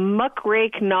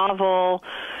muckrake novel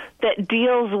that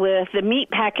deals with the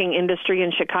meatpacking industry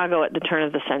in Chicago at the turn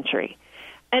of the century.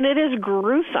 And it is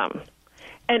gruesome.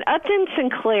 And Upton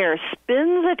Sinclair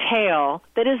spins a tale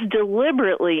that is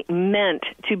deliberately meant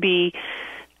to be,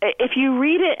 if you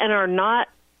read it and are not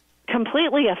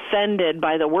completely offended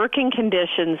by the working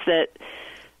conditions that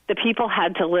the people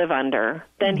had to live under,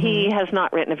 then he has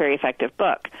not written a very effective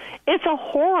book. It's a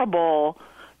horrible,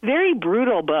 very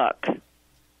brutal book.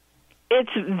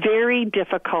 It's very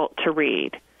difficult to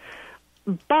read.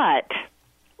 But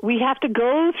we have to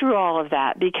go through all of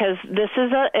that because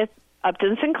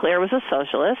Upton Sinclair was a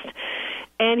socialist,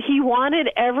 and he wanted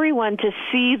everyone to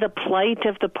see the plight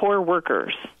of the poor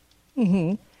workers.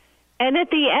 Mm-hmm. And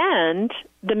at the end,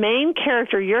 the main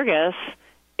character, Jurgis,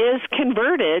 is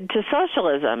converted to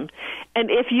socialism.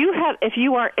 And if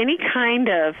you are any kind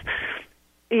of,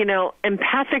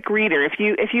 empathic reader, if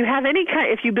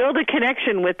you build a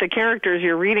connection with the characters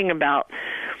you're reading about,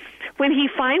 when he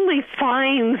finally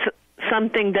finds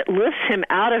something that lifts him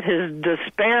out of his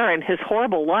despair and his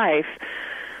horrible life,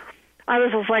 I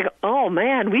was just like, oh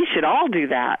man, we should all do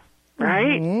that,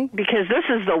 right? Mm-hmm. Because this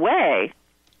is the way.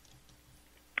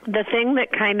 The thing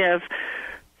that kind of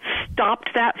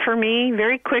stopped that for me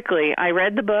very quickly, I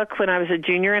read the book when I was a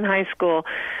junior in high school.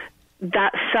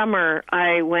 That summer,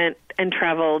 I went and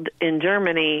traveled in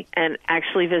Germany and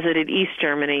actually visited East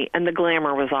Germany, and the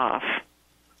glamour was off.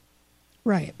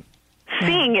 Right.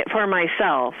 Seeing it for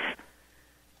myself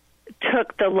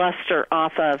took the luster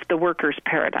off of the workers'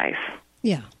 paradise.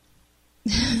 Yeah.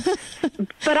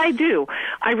 But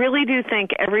I really do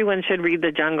think everyone should read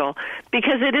The Jungle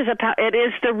because it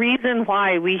is the reason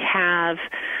why we have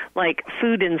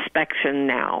food inspection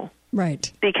now.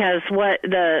 Right. Because what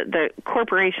the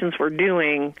corporations were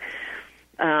doing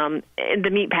in the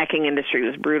meatpacking industry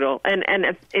was brutal. And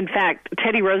in fact,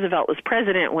 Teddy Roosevelt was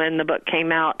president when the book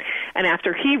came out, and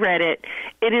after he read it,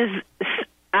 it is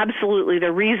absolutely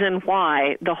the reason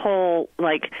why the whole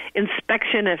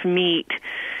inspection of meat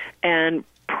and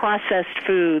processed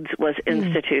foods was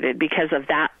instituted because of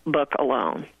that book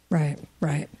alone. Right.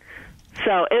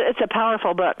 So it's a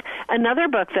powerful book. Another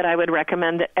book that I would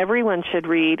recommend that everyone should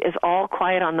read is All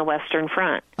Quiet on the Western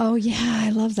Front. Oh, yeah, I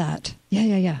love that.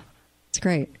 Yeah. It's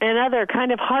great. Another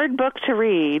kind of hard book to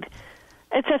read.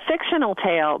 It's a fictional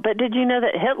tale, but did you know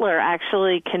that Hitler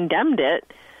actually condemned it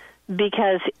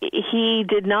because he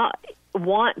did not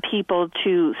want people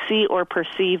to see or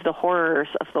perceive the horrors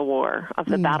of the war, of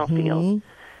the battlefield.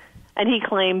 And he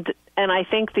claimed, and I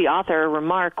think the author,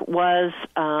 Remarque, was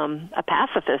a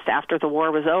pacifist after the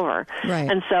war was over. Right.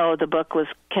 And so the book was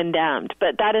condemned.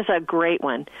 But that is a great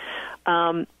one.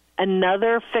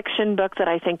 Another fiction book that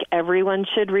I think everyone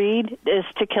should read is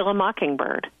To Kill a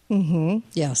Mockingbird. Mm-hmm.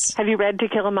 Yes. Have you read To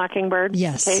Kill a Mockingbird?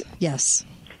 Yes. Kate? Yes.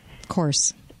 Of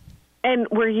course. And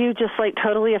were you just like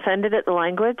totally offended at the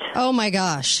language? Oh my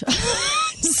gosh.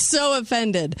 So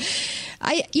offended.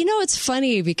 It's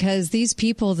funny because these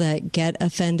people that get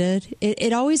offended,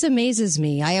 it always amazes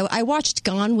me. I watched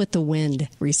Gone with the Wind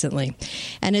recently,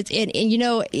 and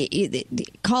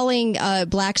calling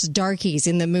blacks darkies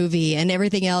in the movie and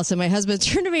everything else. And my husband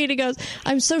turned to me and he goes,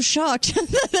 "I'm so shocked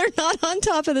that they're not on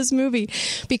top of this movie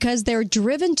because they're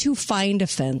driven to find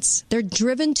offense. They're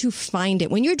driven to find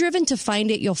it. When you're driven to find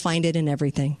it, you'll find it in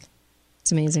everything."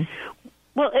 It's amazing.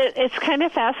 Well, it's kind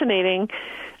of fascinating.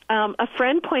 A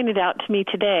friend pointed out to me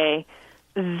today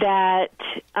that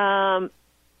To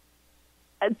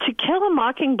Kill a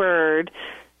Mockingbird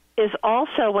is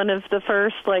also one of the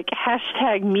first,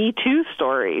 #MeToo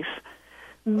stories,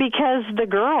 because the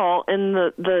girl in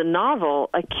the novel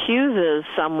accuses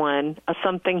someone of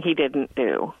something he didn't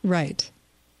do. Right.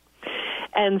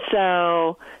 And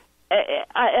so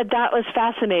that was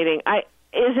fascinating.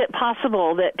 Is it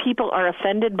possible that people are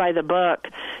offended by the book,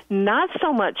 not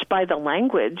so much by the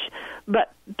language,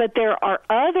 but there are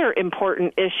other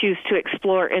important issues to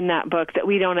explore in that book that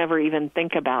we don't ever even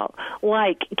think about?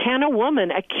 Like, can a woman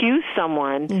accuse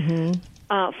someone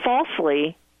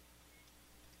falsely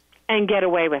and get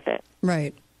away with it?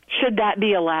 Right. Should that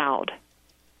be allowed?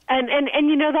 And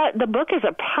that the book is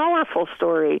a powerful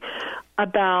story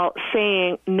about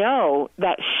saying, no,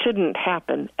 that shouldn't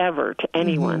happen ever to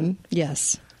anyone.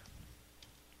 Yes.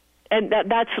 And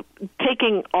that's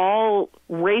taking all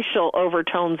racial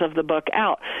overtones of the book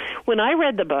out. When I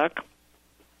read the book,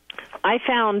 I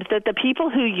found that the people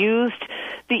who used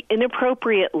the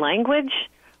inappropriate language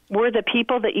were the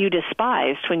people that you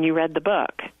despised when you read the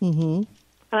book. And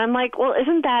I'm like, well,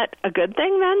 isn't that a good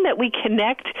thing then, that we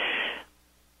connect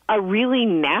a really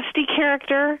nasty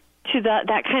character to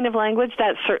that kind of language?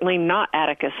 That's certainly not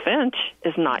Atticus Finch,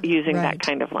 is not using that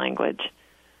kind of language.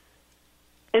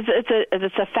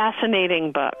 It's a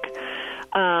fascinating book.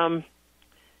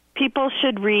 People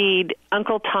should read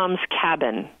Uncle Tom's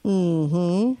Cabin,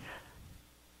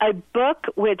 a book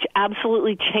which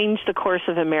absolutely changed the course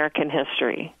of American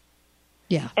history.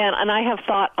 Yeah, and I have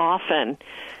thought often,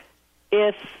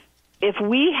 if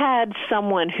we had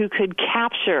someone who could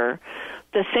capture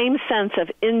the same sense of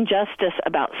injustice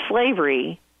about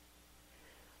slavery,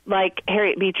 like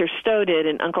Harriet Beecher Stowe did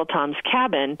in Uncle Tom's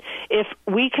Cabin, if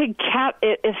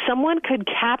someone could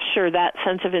capture that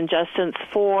sense of injustice,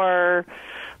 for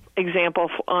example,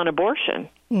 on abortion,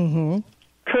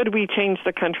 could we change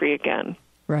the country again?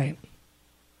 Right.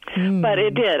 But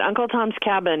it did. Uncle Tom's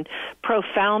Cabin,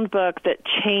 profound book that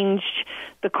changed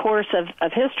the course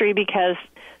of history, because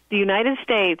the United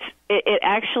States, it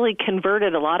actually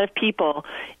converted a lot of people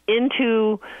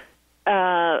into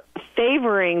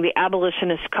favoring the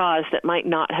abolitionist cause that might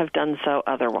not have done so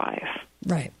otherwise.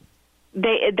 Right.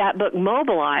 That book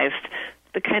mobilized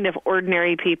the kind of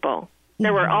ordinary people.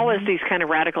 There were always these kind of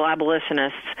radical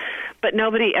abolitionists, but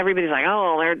everybody's like,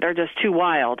 oh, they're just too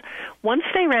wild. Once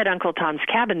they read Uncle Tom's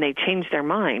Cabin, they changed their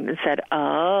mind and said,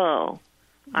 oh,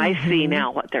 I see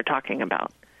now what they're talking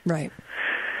about. Right.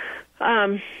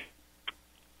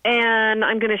 And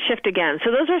I'm going to shift again.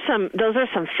 So those are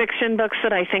some fiction books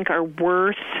that I think are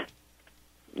worth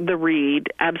the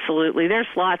read. Absolutely. There's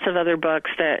lots of other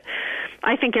books that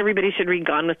I think everybody should read.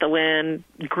 Gone with the Wind,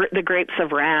 The Grapes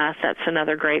of Wrath. That's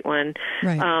another great one.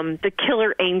 Right. The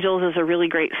Killer Angels is a really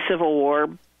great Civil War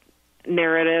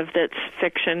narrative that's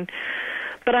fiction.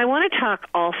 But I want to talk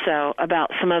also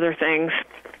about some other things.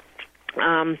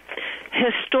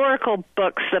 Historical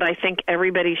books that I think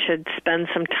everybody should spend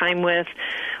some time with,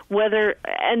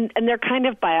 and they're kind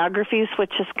of biographies,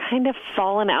 which has kind of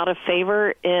fallen out of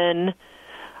favor in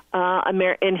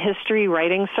history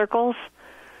writing circles.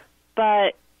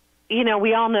 But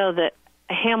we all know that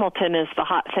Hamilton is the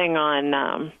hot thing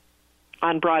on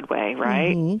Broadway,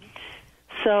 right?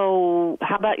 So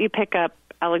how about you pick up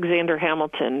Alexander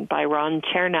Hamilton by Ron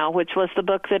Chernow, which was the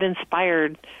book that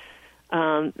inspired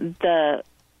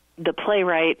the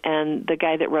playwright and the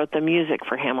guy that wrote the music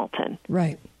for Hamilton.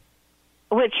 Right.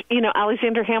 Which,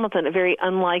 Alexander Hamilton, a very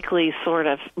unlikely sort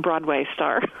of Broadway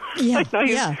star. Yeah,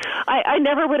 I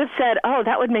never would have said, oh,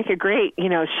 that would make a great,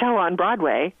 show on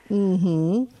Broadway.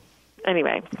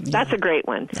 Anyway, that's a great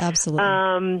one.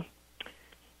 Absolutely.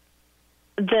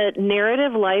 The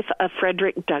Narrative Life of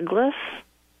Frederick Douglass.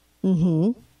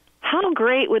 How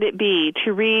great would it be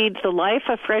to read the life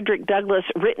of Frederick Douglass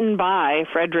written by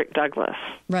Frederick Douglass?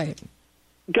 Right.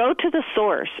 Go to the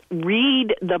source,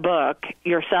 read the book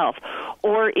yourself,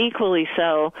 or equally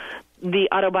so, the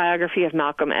autobiography of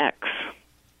Malcolm X.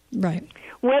 Right.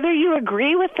 Whether you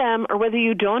agree with them or whether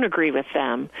you don't agree with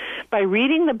them, by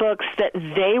reading the books that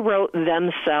they wrote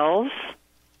themselves,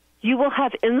 you will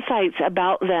have insights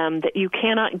about them that you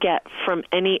cannot get from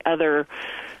any other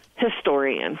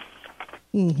historian.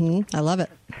 I love it.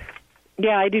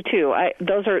 Yeah, I do too.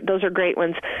 Those are great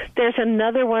ones. There's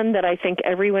another one that I think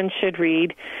everyone should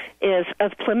read is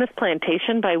Of Plymouth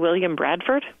Plantation by William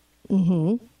Bradford.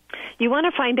 You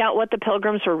want to find out what the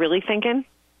Pilgrims were really thinking?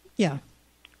 Yeah.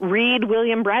 Read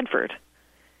William Bradford.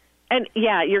 And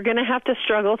yeah, you're going to have to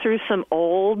struggle through some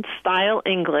old style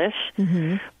English,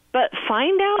 but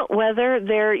find out whether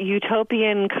their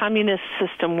utopian communist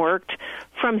system worked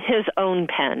from his own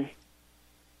pen.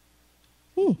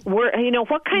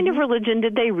 What kind of religion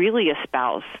did they really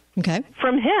espouse? Okay.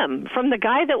 From him, from the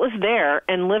guy that was there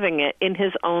and living it in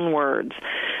his own words.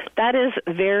 That is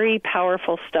very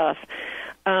powerful stuff.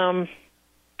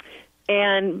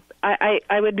 And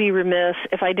I would be remiss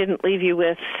if I didn't leave you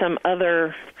with some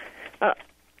other...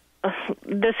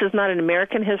 this is not an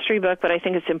American history book, but I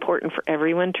think it's important for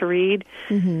everyone to read.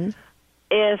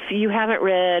 If you haven't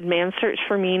read Man's Search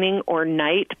for Meaning or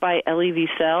Night by Elie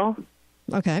Wiesel...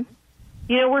 Okay.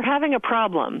 We're having a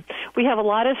problem. We have a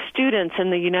lot of students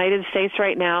in the United States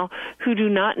right now who do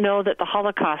not know that the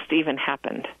Holocaust even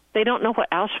happened. They don't know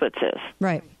what Auschwitz is.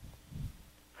 Right.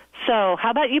 So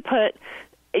how about you put,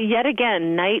 yet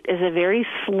again, Night is a very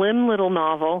slim little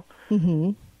novel.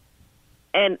 And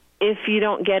if you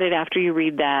don't get it after you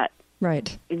read that,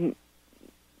 right,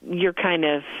 you're kind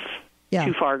of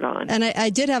too far gone. And I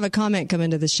did have a comment come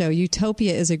into the show.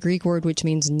 Utopia is a Greek word which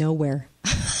means nowhere.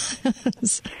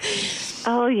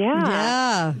 Oh, yeah.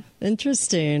 Yeah.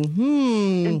 Interesting.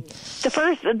 The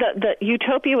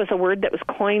utopia was a word that was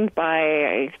coined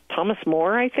by Thomas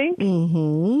More, I think.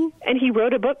 And he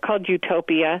wrote a book called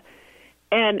Utopia,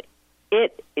 and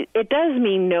it does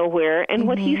mean nowhere. And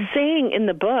what he's saying in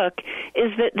the book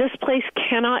is that this place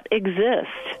cannot exist.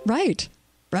 Right.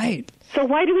 So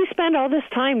why do we spend all this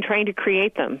time trying to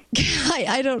create them?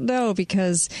 I don't know,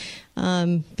 because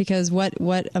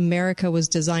what America was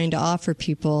designed to offer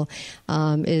people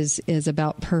is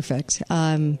about perfect.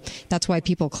 That's why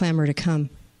people clamor to come.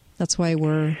 That's why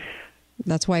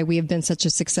we have been such a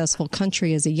successful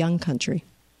country as a young country.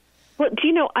 Well,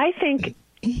 I think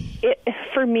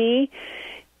for me,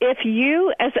 if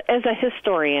you, as a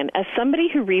historian, as somebody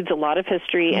who reads a lot of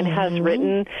history and has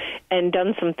written and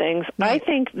done some things, I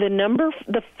think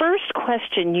the first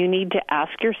question you need to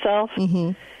ask yourself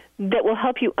that will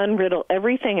help you unriddle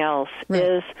everything else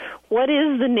is, what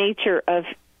is the nature of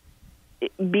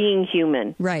being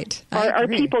human? Right. Are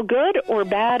people good or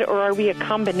bad, or are we a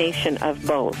combination of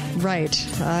both? Right.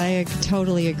 I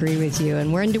totally agree with you.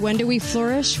 And when do we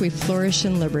flourish? We flourish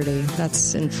in liberty.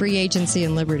 That's in free agency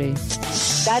and liberty.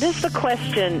 That is the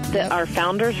question that our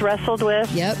founders wrestled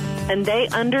with. And they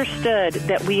understood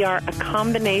that we are a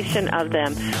combination of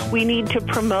them. We need to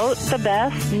promote the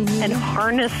best and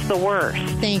harness the worst.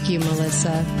 Thank you,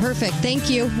 Melissa. Perfect. Thank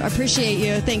you. I appreciate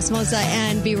you. Thanks, Melissa.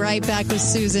 And be right back with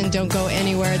Susan. Don't go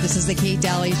anywhere. This is the Kate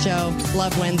Daly Show.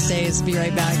 Love Wednesdays. Be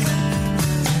right back.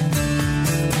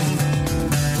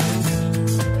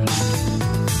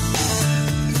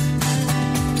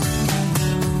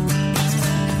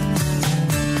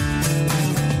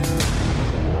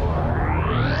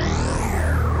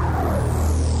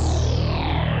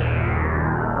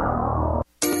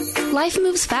 Life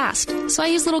moves fast, so I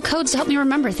use little codes to help me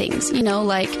remember things,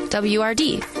 like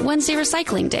WRD, Wednesday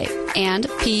Recycling Day, and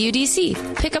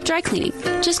PUDC, Pick Up Dry Cleaning.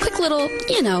 Just quick little,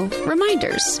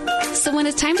 reminders. So when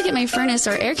it's time to get my furnace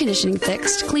or air conditioning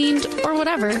fixed, cleaned, or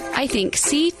whatever, I think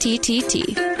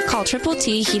CTTT. Call Triple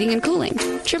T Heating and Cooling.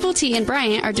 Triple T and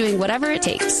Bryant are doing whatever it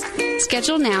takes.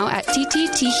 Schedule now at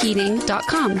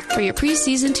tttheating.com for your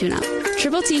pre-season tune-up.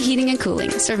 Triple T Heating and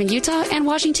Cooling, serving Utah and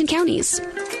Washington counties.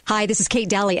 Hi, this is Kate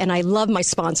Daly, and I love my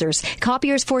sponsors.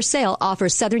 Copiers for Sale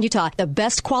offers Southern Utah the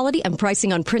best quality and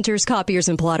pricing on printers, copiers,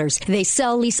 and plotters. They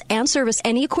sell, lease, and service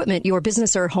any equipment your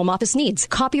business or home office needs.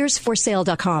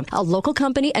 Copiersforsale.com, a local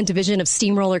company and division of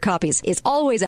Steamroller Copies, is always